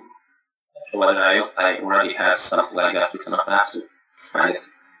I will. Whether I already have something like that written up, I have to find it.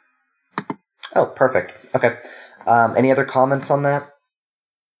 Oh, perfect. Okay. Any other comments on that?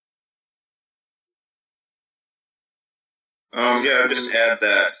 Yeah, I'll just add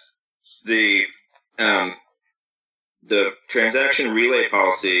that the transaction relay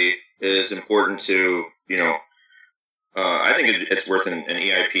policy is important to, I think it's worth an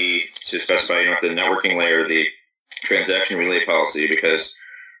EIP to specify, at the networking layer, the transaction relay policy, because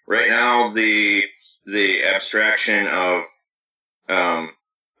right now, the abstraction of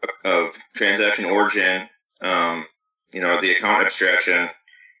transaction origin, the account abstraction,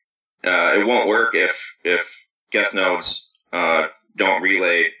 it won't work if gas nodes don't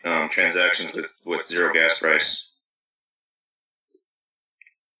relay transactions with zero gas price.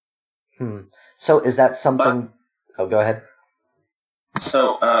 So is that something? Oh, go ahead.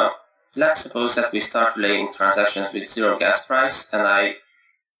 So let's suppose that we start relaying transactions with zero gas price, and I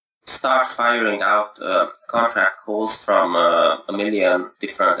start firing out contract calls from a million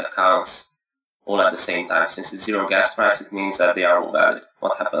different accounts all at the same time. Since it's zero gas price, it means that they are all valid.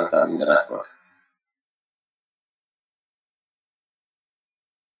 What happens then in the network?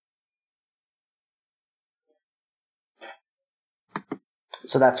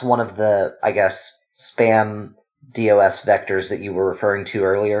 So that's one of the, I guess, spam DOS vectors that you were referring to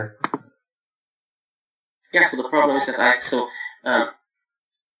earlier? Yeah, so the problem is that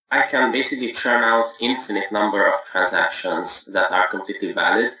I can basically churn out infinite number of transactions that are completely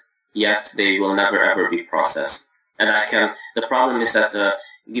valid, yet they will never ever be processed. And the problem is that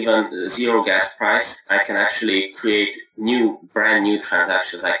given zero gas price, I can actually create brand new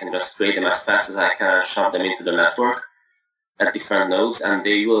transactions. I can just create them as fast as I can and shove them into the network at different nodes, and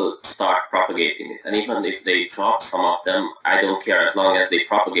they will start propagating it. And even if they drop some of them, I don't care. As long as they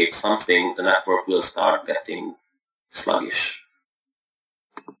propagate something, the network will start getting sluggish.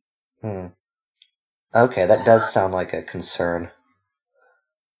 Okay, that does sound like a concern.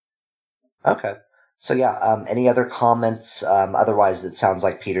 Okay. So yeah, any other comments? Otherwise, it sounds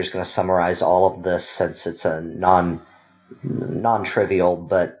like Peter's going to summarize all of this since it's a non-trivial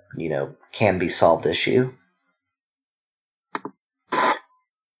but can be solved issue.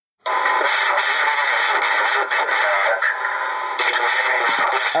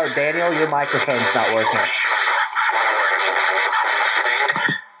 Oh, Daniel, your microphone's not working.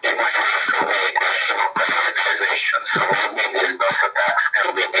 So these DOS attacks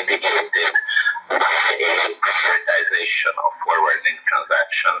can be mitigated by a prioritization of forwarding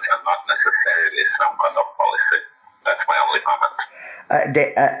transactions and not necessarily some kind of policy. That's my only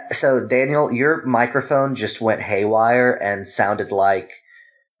comment. So, Daniel, your microphone just went haywire and sounded like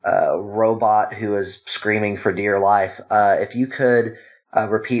a robot who is screaming for dear life. If you could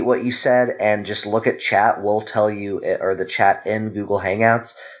repeat what you said and just look at chat, we'll tell you, or the chat in Google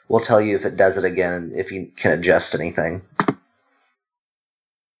Hangouts, we'll tell you if it does it again, if you can adjust anything.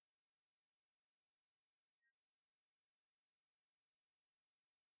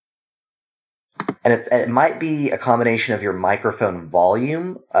 And it might be a combination of your microphone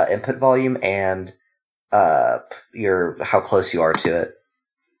volume, input volume, and how close you are to it.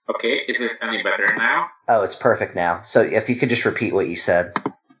 Okay, is it any better now? Oh, it's perfect now. So if you could just repeat what you said.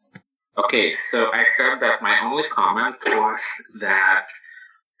 Okay, so I said that my only comment was that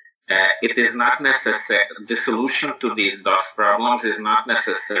it is not necessary. The solution to these DOS problems is not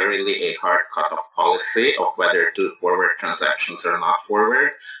necessarily a hard cutoff policy of whether to forward transactions or not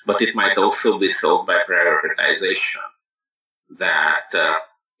forward, but it might also be solved by prioritization. That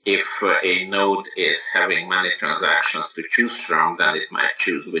if a node is having many transactions to choose from, then it might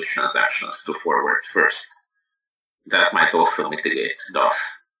choose which transactions to forward first. That might also mitigate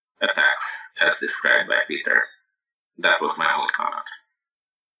DOS attacks, as described by Peter. That was my only comment.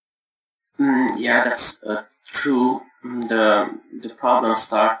 Yeah, that's true. The problems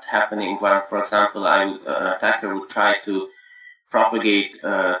start happening when, for example, an attacker would try to propagate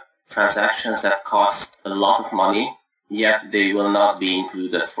transactions that cost a lot of money, yet they will not be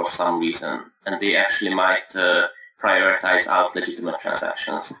included for some reason, and they actually might prioritize out legitimate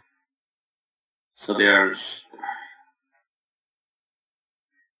transactions. So there's,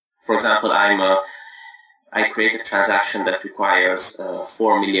 for example, I create a transaction that requires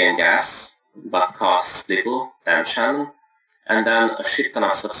 4 million gas, but costs little, 10 Shannon, and then a shit ton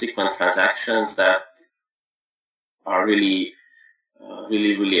of subsequent transactions that are really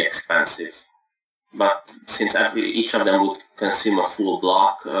expensive. But since each of them would consume a full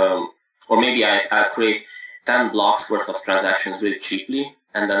block, or maybe I'll create 10 blocks worth of transactions really cheaply,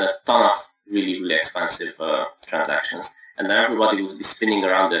 and then a ton of really expensive transactions. And then everybody will be spinning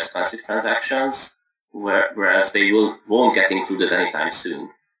around the expensive transactions, whereas they won't get included anytime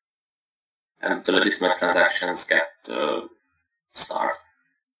soon. And the legitimate transactions get starved.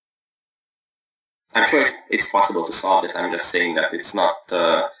 I'm sure it's possible to solve it. I'm just saying that it's not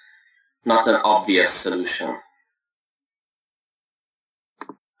an obvious solution.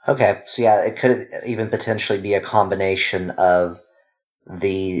 Okay, so yeah, it could even potentially be a combination of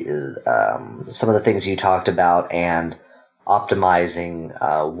the some of the things you talked about and optimizing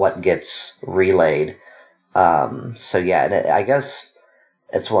what gets relayed. So yeah, and I guess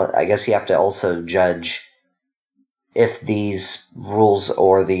you have to also judge if these rules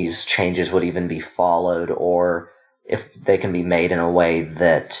or these changes would even be followed, or if they can be made in a way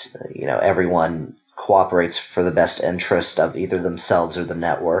that everyone cooperates for the best interest of either themselves or the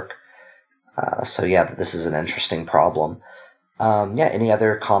network. So yeah, this is an interesting problem. Yeah, any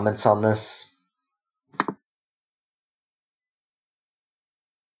other comments on this?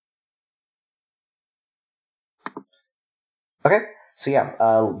 Okay, so yeah,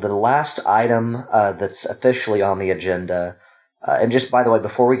 the last item that's officially on the agenda, and just by the way,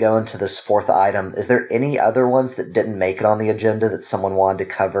 before we go into this fourth item, is there any other ones that didn't make it on the agenda that someone wanted to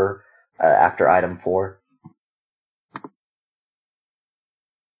cover after item 4?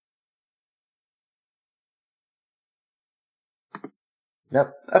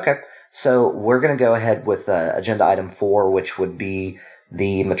 Nope. Okay. So we're going to go ahead with agenda item 4, which would be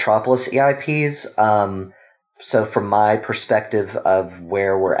the Metropolis EIPs. So from my perspective of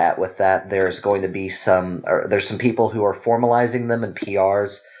where we're at with that, there's going to be there's some people who are formalizing them in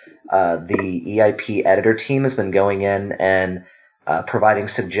PRs. The EIP editor team has been going in and providing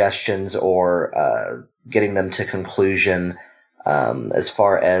suggestions or getting them to conclusion as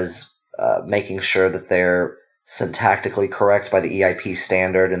far as making sure that they're syntactically correct by the EIP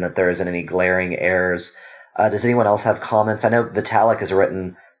standard and that there isn't any glaring errors. Does anyone else have comments? I know Vitalik has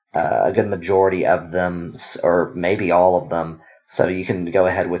written a good majority of them, or maybe all of them, so you can go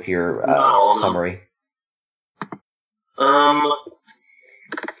ahead with your summary. I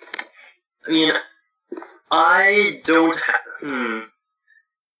mean, I don't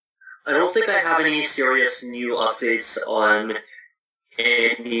I don't think I have any serious new updates on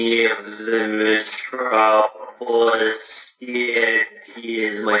any of the Metropolis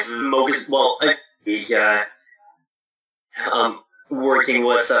EIPs. My focus, well, working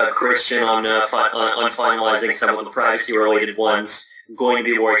with Christian on finalizing some of the privacy-related ones. Going to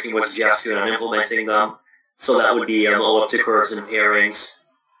be working with Jeff soon on implementing them. So that would be elliptic curves and pairings.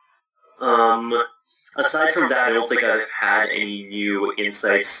 Aside from that, I don't think I've had any new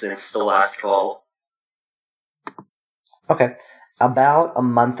insights since the last call. Okay. About a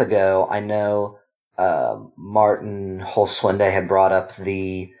month ago, I know Martin Holswinde had brought up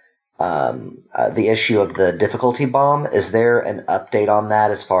the issue of the difficulty bomb. Is there an update on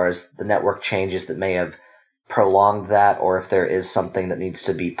that as far as the network changes that may have prolonged that, or if there is something that needs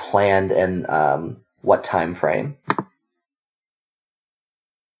to be planned and what time frame?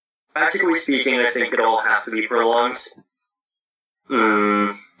 Practically speaking, I think it'll have to be prolonged.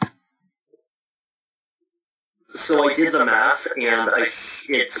 So I did the math, and I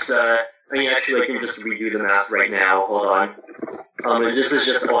can just redo the math right now. Hold on. And this is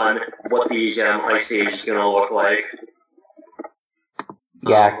just on what the Ice Age is going to look like.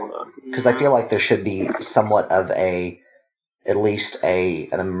 Yeah, because I feel like there should be somewhat of at least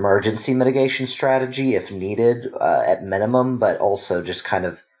an emergency mitigation strategy if needed, at minimum, but also just kind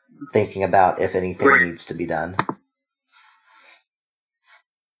of thinking about if anything needs to be done.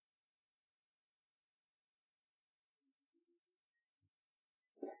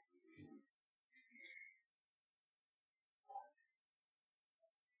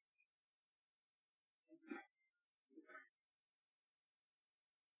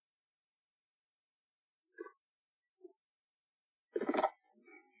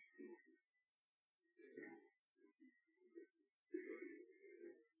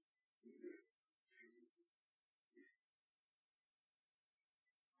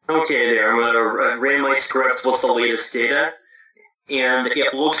 Okay, there. I'm going to ran my script with the latest data, and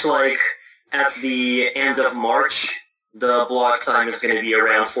it looks like at the end of March, the block time is going to be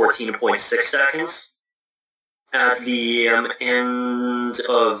around 14.6 seconds. At the end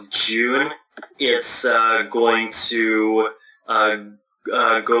of June, it's going to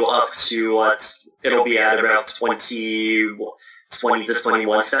go up to what it'll be at about 20 to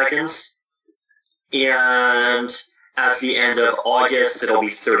 21 seconds. And at the end of August, it'll be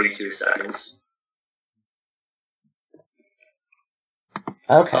 32 seconds.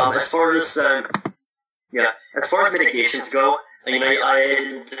 Okay. As far as mitigations go, I mean,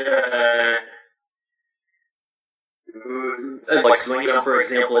 like doing them, for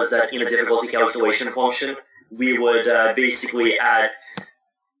example, is that in a difficulty calculation function, we would basically add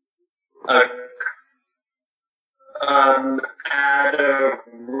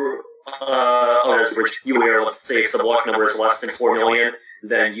let's say if the block number is less than 4 million,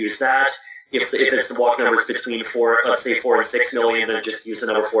 then use that. If it's the block numbers between 4 and 6 million, then just use the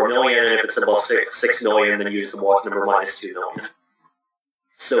number 4 million. And if it's above 6 million, then use the block number minus 2 million.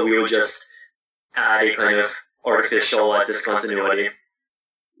 So we would just add a kind of artificial discontinuity.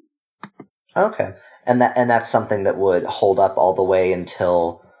 Okay, and that's something that would hold up all the way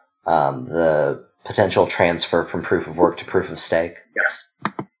until the potential transfer from proof of work to proof of stake.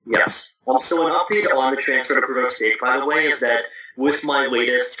 Yes. So an update on the transfer to proof of stake, by the way, is that with my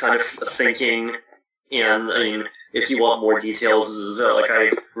latest kind of thinking, and I mean, if you want more details, like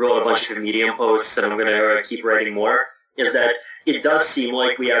I wrote a bunch of Medium posts, and I'm going to keep writing more, is that it does seem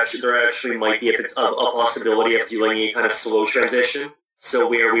like there actually might be a possibility of doing a kind of slow transition. So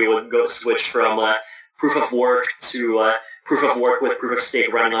where we would switch from proof of work to proof of work with proof of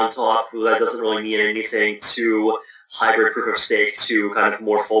stake running on top. That doesn't really mean anything, to hybrid proof of stake to kind of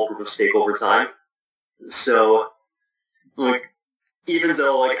more full proof of stake over time. So, like, even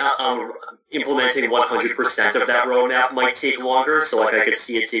though implementing 100% of that roadmap might take longer, so like I could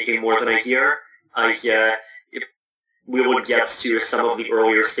see it taking more than a year, we would get to some of the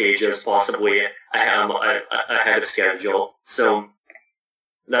earlier stages possibly ahead of schedule. So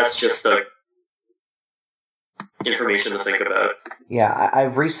that's just information to think about. Yeah,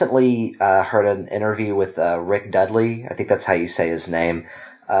 I've recently heard an interview with Rick Dudley, I think that's how you say his name,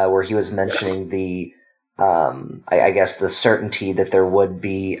 where he was mentioning the, I guess, the certainty that there would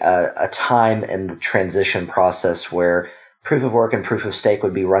be a time in the transition process where proof of work and proof of stake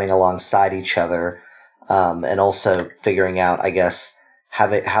would be running alongside each other, and also figuring out, I guess, how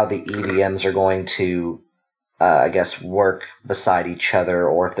the EVMs are going to, I guess, work beside each other,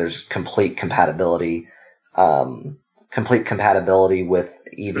 or if there's complete compatibility with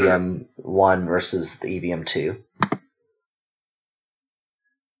EVM 1 versus the EVM 2.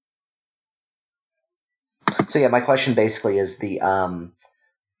 So yeah, my question basically is the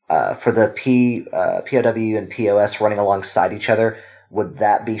for the POW and POS running alongside each other, would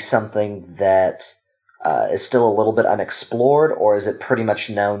that be something that is still a little bit unexplored, or is it pretty much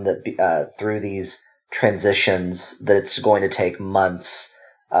known that through these transitions that it's going to take months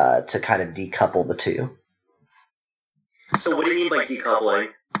to kind of decouple the two? So what do you mean by decoupling?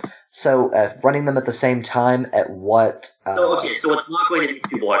 So running them at the same time at what... okay, so it's not going to be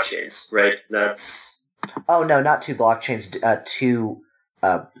two blockchains, right? That's... Oh, no, not two blockchains, two...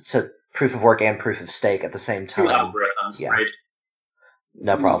 so proof of work and proof of stake at the same time. Two algorithms, right?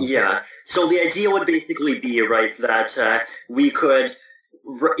 No problem. Yeah. So the idea would basically be, right, that we could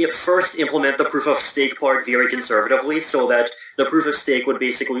first implement the proof of stake part very conservatively, so that the proof of stake would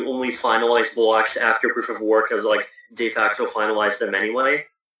basically only finalize blocks after proof of work has, like, de facto finalized them anyway.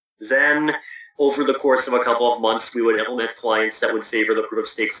 Then, over the course of a couple of months, we would implement clients that would favor the proof of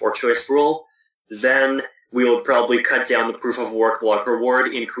stake fork choice rule. Then we would probably cut down the proof of work block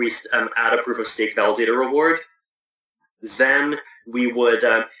reward, add a proof of stake validator reward. Then we would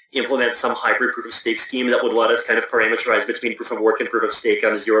implement some hybrid proof of stake scheme that would let us kind of parameterize between proof of work and proof of stake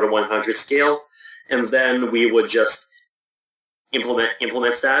on a 0 to 100 scale. And then we would just implement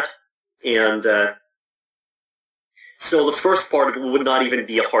that. And so the first part would not even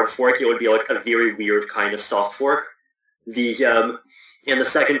be a hard fork. It would be like a very weird kind of soft fork. And the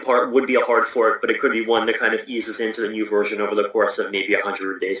second part would be a hard fork, but it could be one that kind of eases into the new version over the course of maybe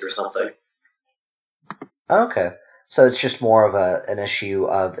 100 days or something. Okay. So it's just more of an issue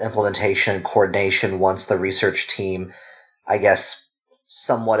of implementation, coordination once the research team, I guess,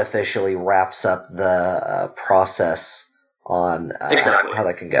 somewhat officially wraps up the process on how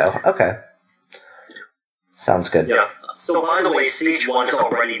that can go. Okay. Sounds good. Yeah. So by the way, stage 1 is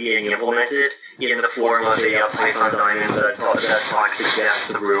already being implemented in the form of a Python daemon that talks to Jeff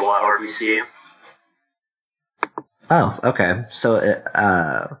through RPC. Oh, okay. So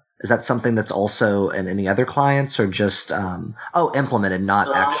is that something that's also in any other clients, or just implemented,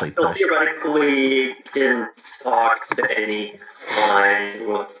 not actually pushed? So theoretically, you can talk to any client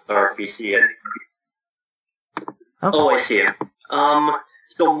with RPC. Okay. Oh, I see.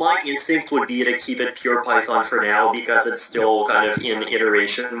 So my instinct would be to keep it pure Python for now because it's still kind of in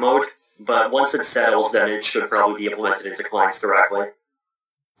iteration mode. But once it settles, then it should probably be implemented into clients directly.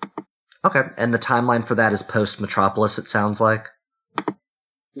 Okay, and the timeline for that is post-Metropolis, it sounds like?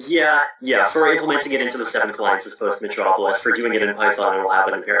 Yeah. For implementing it into the 7 clients is post-Metropolis. For doing it in Python, it will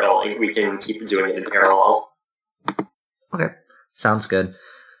happen in parallel, and we can keep doing it in parallel. Okay, sounds good.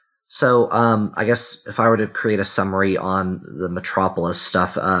 So, I guess if I were to create a summary on the Metropolis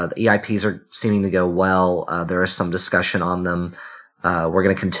stuff, the EIPs are seeming to go well. There is some discussion on them. We're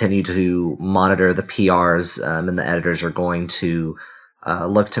going to continue to monitor the PRs, and the editors are going to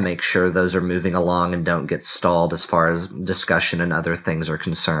look to make sure those are moving along and don't get stalled as far as discussion and other things are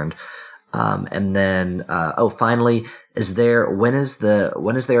concerned. And then, finally, when is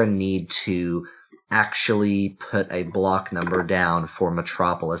there a need to actually put a block number down for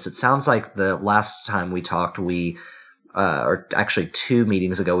Metropolis? It sounds like the last time we talked, or actually 2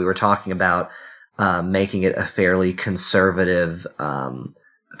 meetings ago, we were talking about making it a fairly conservative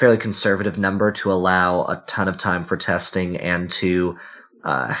number to allow a ton of time for testing and to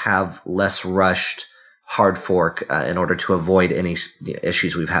have less rushed hard fork in order to avoid any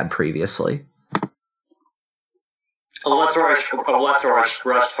issues we've had previously. A less rushed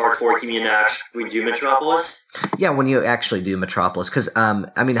hard fork, you mean actually do Metropolis? Yeah, when you actually do Metropolis. Because,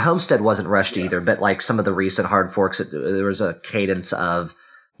 Homestead wasn't rushed either, but like some of the recent hard forks, there was a cadence of,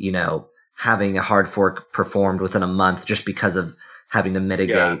 having a hard fork performed within a month just because of having to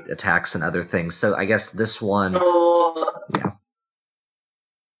mitigate attacks and other things. So I guess this one... yeah.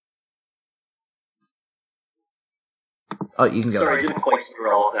 Oh, you can go. Sorry, I didn't quite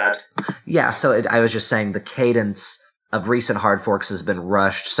hear all of that. Yeah, so I was just saying the cadence of recent hard forks has been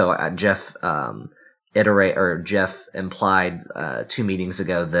rushed. So Jeff implied 2 meetings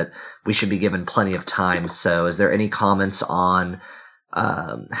ago that we should be given plenty of time. So is there any comments on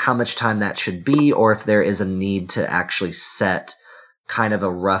how much time that should be, or if there is a need to actually set kind of a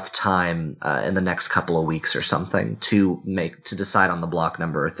rough time in the next couple of weeks or something to decide on the block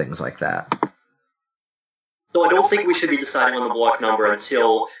number or things like that? So I don't think we should be deciding on the block number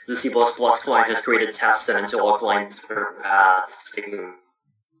until the C++ client has created tests and until all clients are passing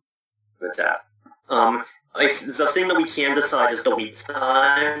the test. The thing that we can decide is the wait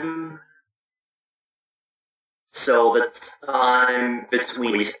time. So the time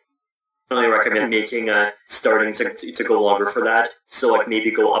between, I really recommend starting to go longer for that. So like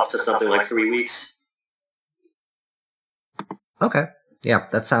maybe go up to something like 3 weeks. Okay. Yeah,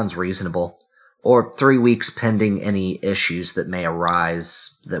 that sounds reasonable. or 3 weeks pending any issues that may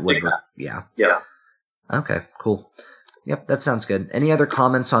arise that would, Yeah. Okay, cool. Yep, that sounds good. Any other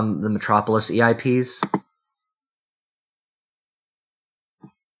comments on the Metropolis EIPs?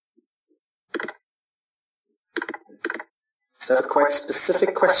 So I have a quite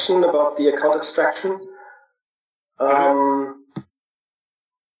specific question about the account abstraction.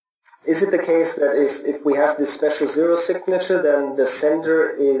 Is it the case that if we have this special zero signature, then the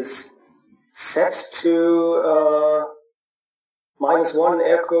sender is set to -1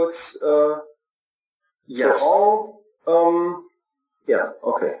 air quotes Yes. for all? Yeah,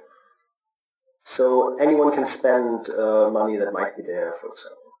 okay. So anyone can spend money that might be there, for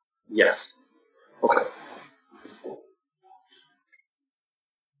example. Yes. Okay.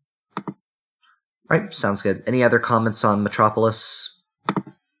 Right, sounds good. Any other comments on Metropolis?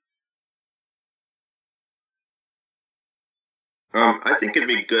 I think it'd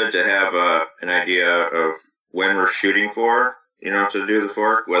be good to have an idea of when we're shooting for, to do the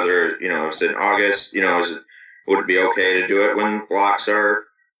fork, whether, it's in August, would it be okay to do it when blocks are,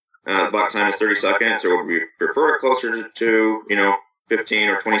 block time is 30 seconds, or would we prefer it closer to 15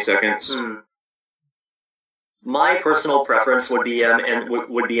 or 20 seconds? My personal preference would be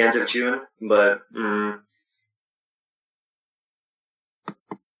would be end of June, but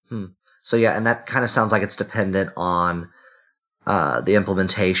So yeah, and that kind of sounds like it's dependent on the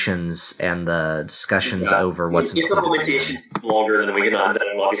implementations and the discussions over what's if included. implementation is longer than we can, then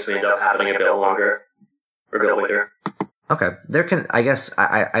it'll obviously end up happening a bit longer or a bit later. Okay, there can. I guess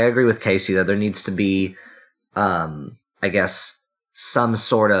I agree with Casey though. There needs to be, I guess, some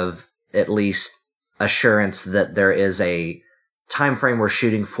sort of at least assurance that there is a time frame we're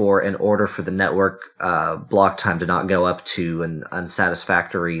shooting for in order for the network block time to not go up to an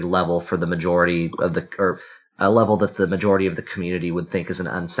unsatisfactory level for the majority of the, or a level that the majority of the community would think is an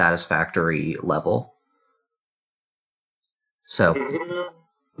unsatisfactory level. So.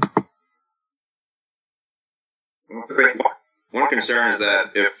 One concern is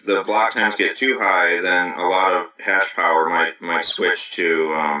that if the block times get too high, then a lot of hash power might switch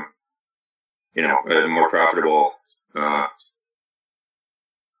to a more profitable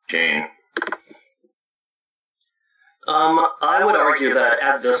chain. I would argue that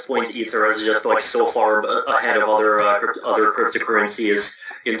at this point, Ether is just so far ahead of other cryptocurrencies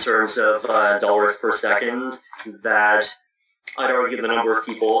in terms of dollars per second that I'd argue the number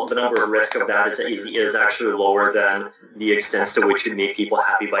of risk of that is actually lower than the extent to which it made people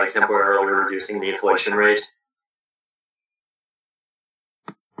happy by temporarily reducing the inflation rate.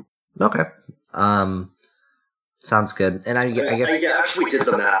 Okay. Sounds good. And I guess I actually did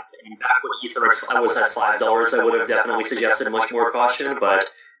the math. Back when Ether was at $5, I would have definitely suggested much more caution. Back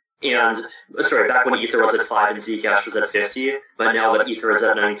when Ether was at 5 and Zcash was at 50, but now that Ether is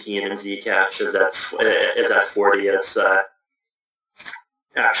at 19 and Zcash is at 40, it's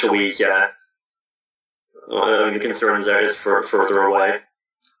actually the concern is further away.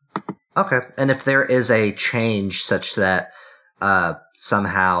 Okay, and if there is a change such that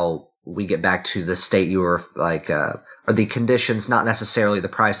somehow we get back to the state you were or the conditions, not necessarily the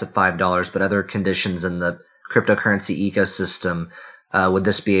price of $5, but other conditions in the cryptocurrency ecosystem, would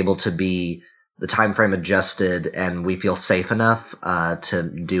this be able to be the time frame adjusted and we feel safe enough to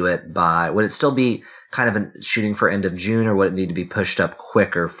do it by, would it still be kind of shooting for end of June, or would it need to be pushed up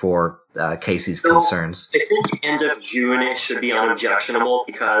quicker for Casey's concerns? I think end of June it should be unobjectionable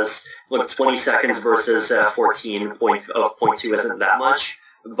because 20 seconds versus 14.2 isn't that much.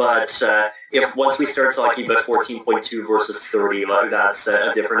 But if once we start talking about 14.2 versus 30, that's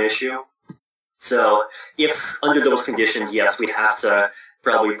a different issue. So if under those conditions, yes, we'd have to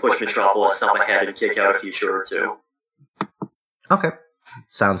probably push Metropolis up ahead and kick out a future or two. Okay,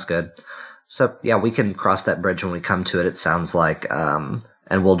 sounds good. So yeah, we can cross that bridge when we come to it, it sounds like, and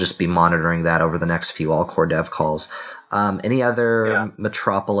we'll just be monitoring that over the next few all-core dev calls. Any other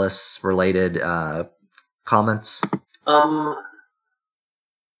Metropolis-related comments?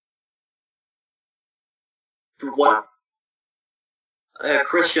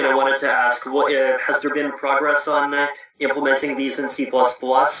 Christian, I wanted to ask, has there been progress on implementing these in C++,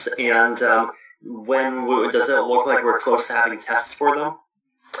 and when does it look like we're close to having tests for them?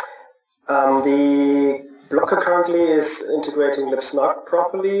 The blocker currently is integrating libsnark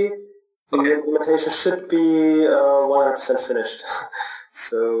properly. The implementation should be 100% finished.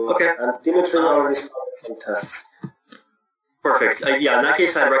 And Dimitri already started some tests. Perfect. In that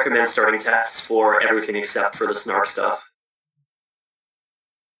case, I'd recommend starting tests for everything except for the snark stuff.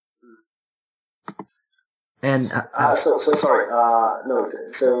 And so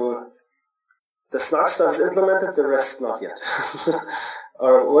the snark stuff is implemented, the rest not yet.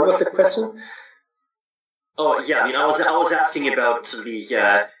 Or what was the question? Oh yeah, I mean, I was asking about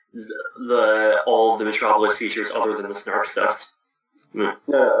the all of the Metropolis features other than the Snark stuff. No,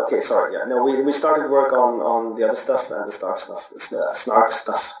 okay, sorry. Yeah, no, we started work on the other stuff and the Snark stuff. The Snark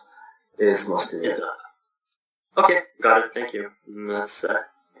stuff is mostly. Okay, got it. Thank you. That's.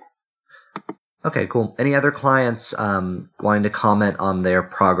 Okay, cool. Any other clients wanting to comment on their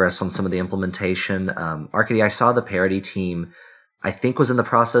progress on some of the implementation? Arcady, I saw the Parity team, I think, was in the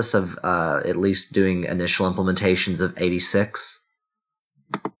process of at least doing initial implementations of 86.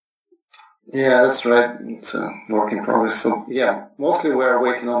 Yeah, that's right. It's a work in progress. So yeah, mostly we're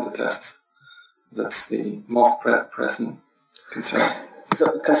waiting on the tests. That's the most pressing concern.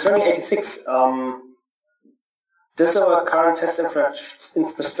 So concerning 86, does our current test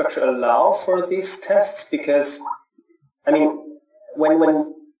infrastructure allow for these tests? Because, I mean,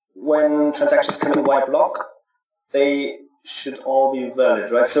 when transactions come in Y block, they should all be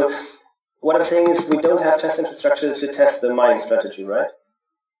valid, right? So what I'm saying is we don't have test infrastructure to test the mining strategy, right?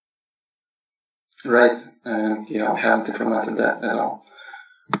 Right, and yeah, we haven't implemented that at all.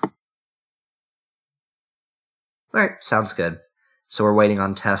 Alright, sounds good. So we're waiting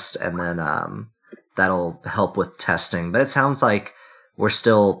on test, and then that'll help with testing. But it sounds like we're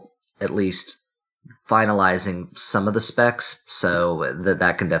still at least finalizing some of the specs, so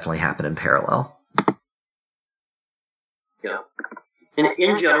that can definitely happen in parallel. Yeah.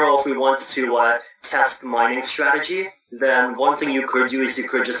 In general, if we want to test the mining strategy, then one thing you could do is you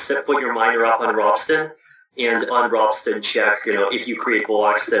could just put your miner up on Ropsten, and on Ropsten check, if you create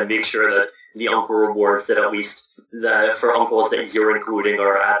blocks, then make sure that the Uncle rewards that at least for Uncles that you're including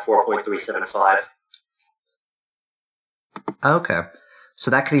are at 4.375. Okay.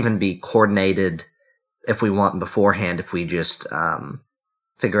 So that could even be coordinated if we want beforehand, if we just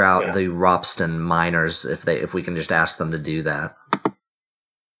figure out the Ropsten miners, if we can just ask them to do that.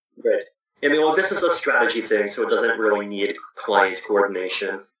 Right. I mean, well, this is a strategy thing, so it doesn't really need client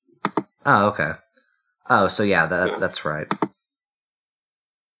coordination. Oh, okay. Oh, so yeah, that's right.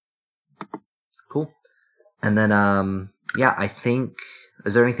 Cool. And then, yeah, I think,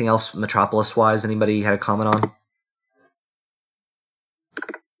 is there anything else Metropolis-wise anybody had a comment on?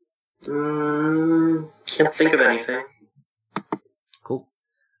 Can't think of anything. Cool.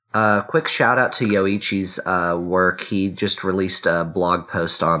 Quick shout out to Yoichi's work. He just released a blog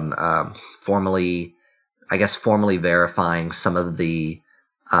post on formally verifying some of the,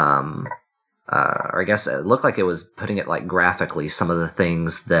 or I guess it looked like it was putting it like graphically, some of the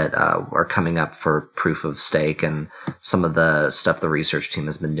things that are coming up for proof of stake and some of the stuff the research team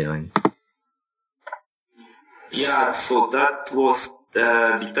has been doing. Yeah, so that was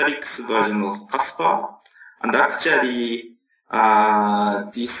the Vitalik's version of Caspar. And actually,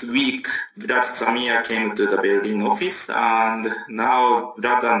 this week, Vlad Samir came to the Berlin office, and now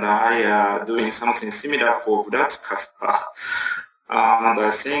Vlad and I are doing something similar for Vlad's Caspar. And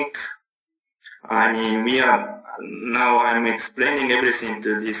I'm explaining everything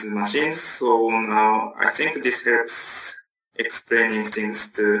to these machines, so now I think this helps explaining things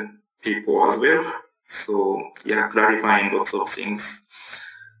to people as well. So, yeah, clarifying lots of things.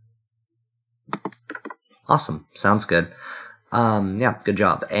 Awesome. Sounds good. Yeah, good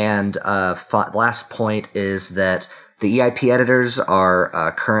job. And last point is that the EIP editors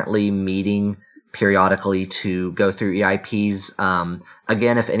are currently meeting periodically to go through EIPs.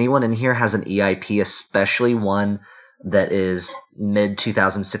 Again, if anyone in here has an EIP, especially one that is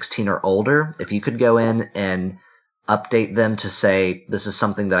mid-2016 or older, if you could go in and update them to say, this is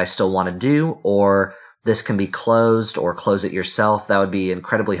something that I still want to do, or this can be closed, or close it yourself, that would be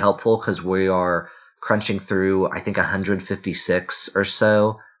incredibly helpful, because we are crunching through, I think, 156 or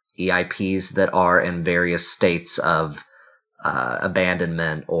so EIPs that are in various states of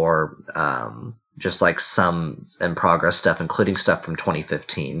abandonment or just like some in progress stuff, including stuff from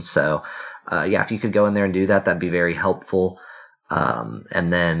 2015. So, yeah, if you could go in there and do that, that'd be very helpful.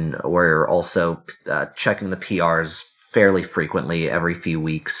 And then we're also checking the PRs fairly frequently every few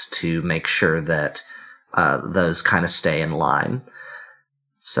weeks to make sure that those kind of stay in line.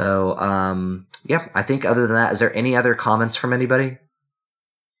 So, yeah, I think other than that, is there any other comments from anybody?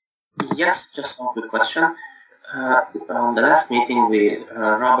 Yes, just one quick question. On the last meeting,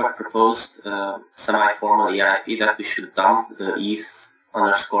 Robert proposed semi-formal EIP that we should dump the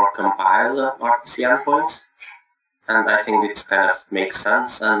ETH_compile RPC endpoints. And I think it kind of makes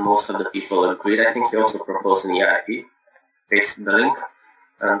sense, and most of the people agreed. I think he also proposed an EIP, pasted the link,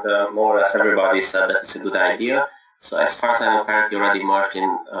 and more or less everybody said that it's a good idea. So as far as I know, Parity already merged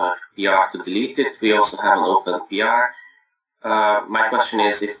in PR to delete it. We also have an open PR. My question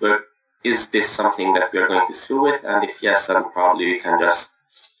is, is this something that we are going to through with? And if yes, then probably we can just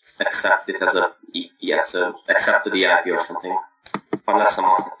accept it as a accepted EIP or something, unless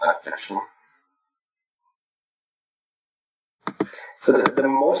someone has an objection. So the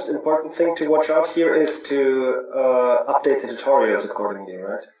most important thing to watch out here is to update the tutorials accordingly,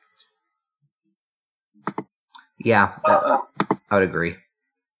 right? Yeah, I would agree.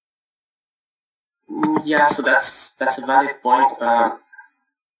 Yeah, so that's a valid point.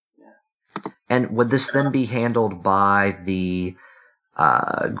 And would this then be handled by the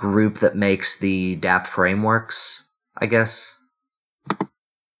group that makes the DApp frameworks, I guess?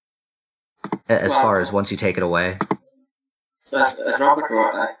 As far as once you take it away? So as Robert,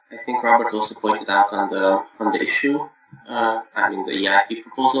 I think Robert also pointed out on the issue, the EIP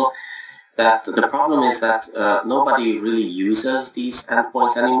proposal, that the problem is that nobody really uses these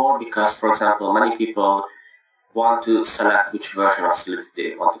endpoints anymore because, for example, many people want to select which version of Solidity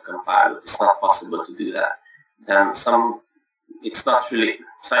they want to compile, but it's not possible to do that. Then it's not really,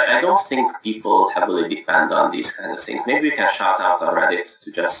 so I don't think people heavily depend on these kind of things. Maybe we can shout out on Reddit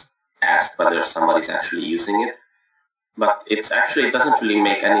to just ask whether somebody's actually using it. But it doesn't really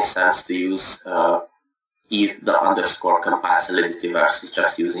make any sense to use the underscore compile Solidity versus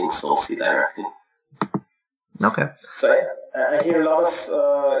just using Solc directly. Okay. So I hear a lot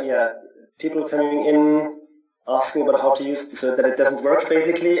of people coming in asking about how to use it so that it doesn't work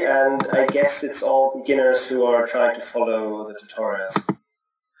basically, and I guess it's all beginners who are trying to follow the tutorials.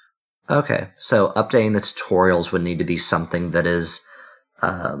 Okay, so updating the tutorials would need to be something that is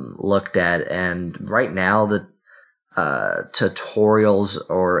looked at, and right now the tutorials,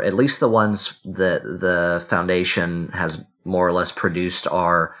 or at least the ones that the Foundation has more or less produced,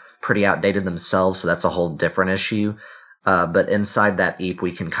 are pretty outdated themselves, so that's a whole different issue. But inside that EAP,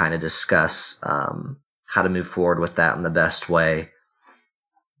 we can kind of discuss how to move forward with that in the best way.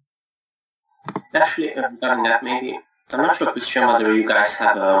 Actually, regarding that, maybe, I'm not sure, Christian, whether you guys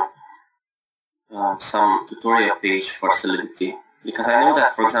have some tutorial page for Solidity, because I know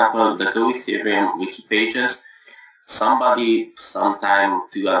that, for example, the Go Ethereum wiki pages, somebody sometime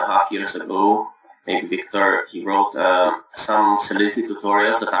 2.5 years ago, maybe Victor, he wrote some Solidity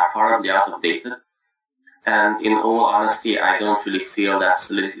tutorials that are horribly out of date. And in all honesty, I don't really feel that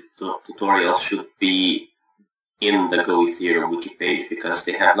Solidity tutorials should be in the Go Ethereum wiki page because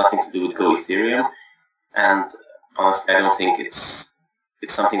they have nothing to do with Go Ethereum. And honestly, I don't think it's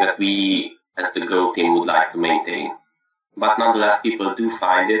something that we as the Go team would like to maintain. But nonetheless, people do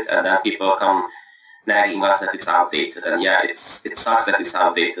find it, and then people come nagging us that it's outdated. And yeah, it sucks that it's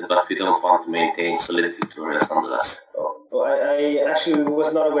outdated, but we don't want to maintain Solidity tutorials nonetheless. Well, I actually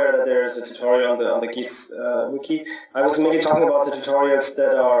was not aware that there is a tutorial on the Geth wiki. I was mainly talking about the tutorials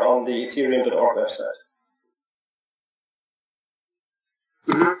that are on the ethereum.org website.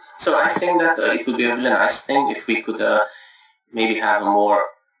 Mm-hmm. So I think that it would be a really nice thing if we could maybe have a more,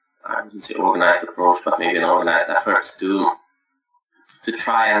 I wouldn't say organized approach, but maybe an organized effort to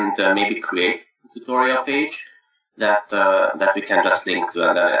try and maybe create a tutorial page that we can just link to,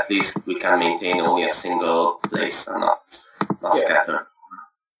 and then at least we can maintain only a single place and not scatter.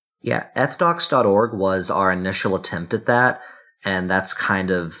 Yeah, ethdocs.org was our initial attempt at that, and that's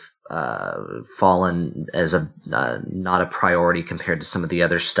kind of fallen as not a priority compared to some of the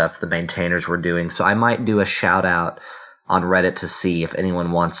other stuff the maintainers were doing. So I might do a shout out on Reddit to see if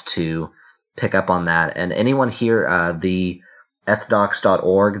anyone wants to pick up on that. And anyone here, the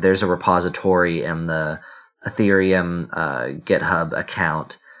ethdocs.org, there's a repository in the Ethereum GitHub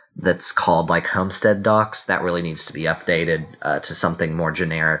account that's called like Homestead Docs. That really needs to be updated to something more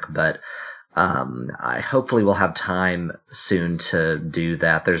generic, but I hopefully will have time soon to do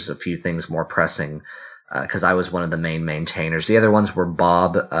that. There's a few things more pressing because I was one of the main maintainers. The other ones were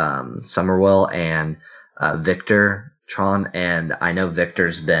Bob Somerville and Victor Tron, and I know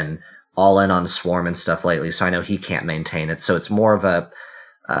Victor's been all in on Swarm and stuff lately, so I know he can't maintain it. So it's more of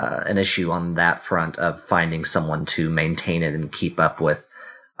an issue on that front of finding someone to maintain it and keep up with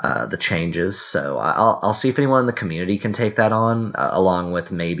the changes. So I'll see if anyone in the community can take that on, along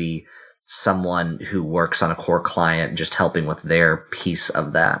with maybe someone who works on a core client just helping with their piece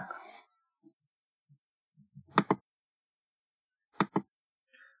of that.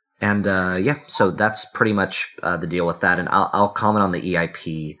 And so that's pretty much the deal with that. And I'll comment on the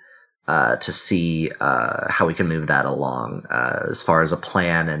EIP to see how we can move that along as far as a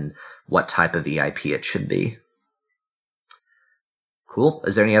plan and what type of EIP it should be. Cool.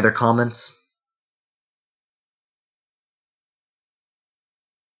 Is there any other comments?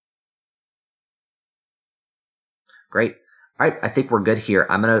 Great. All right, I think we're good here.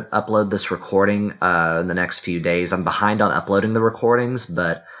 I'm going to upload this recording in the next few days. I'm behind on uploading the recordings,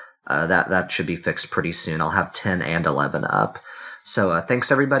 but that should be fixed pretty soon. I'll have 10 and 11 up. So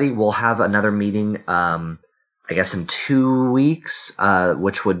thanks, everybody. We'll have another meeting, I guess, in 2 weeks,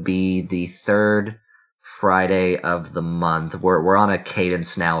 which would be the third Friday of the month. We're on a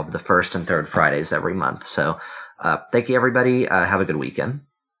cadence now of the first and third Fridays every month. So thank you, everybody. Have a good weekend.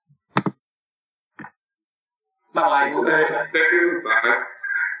 Bye-bye.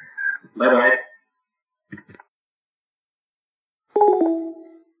 Bye-bye.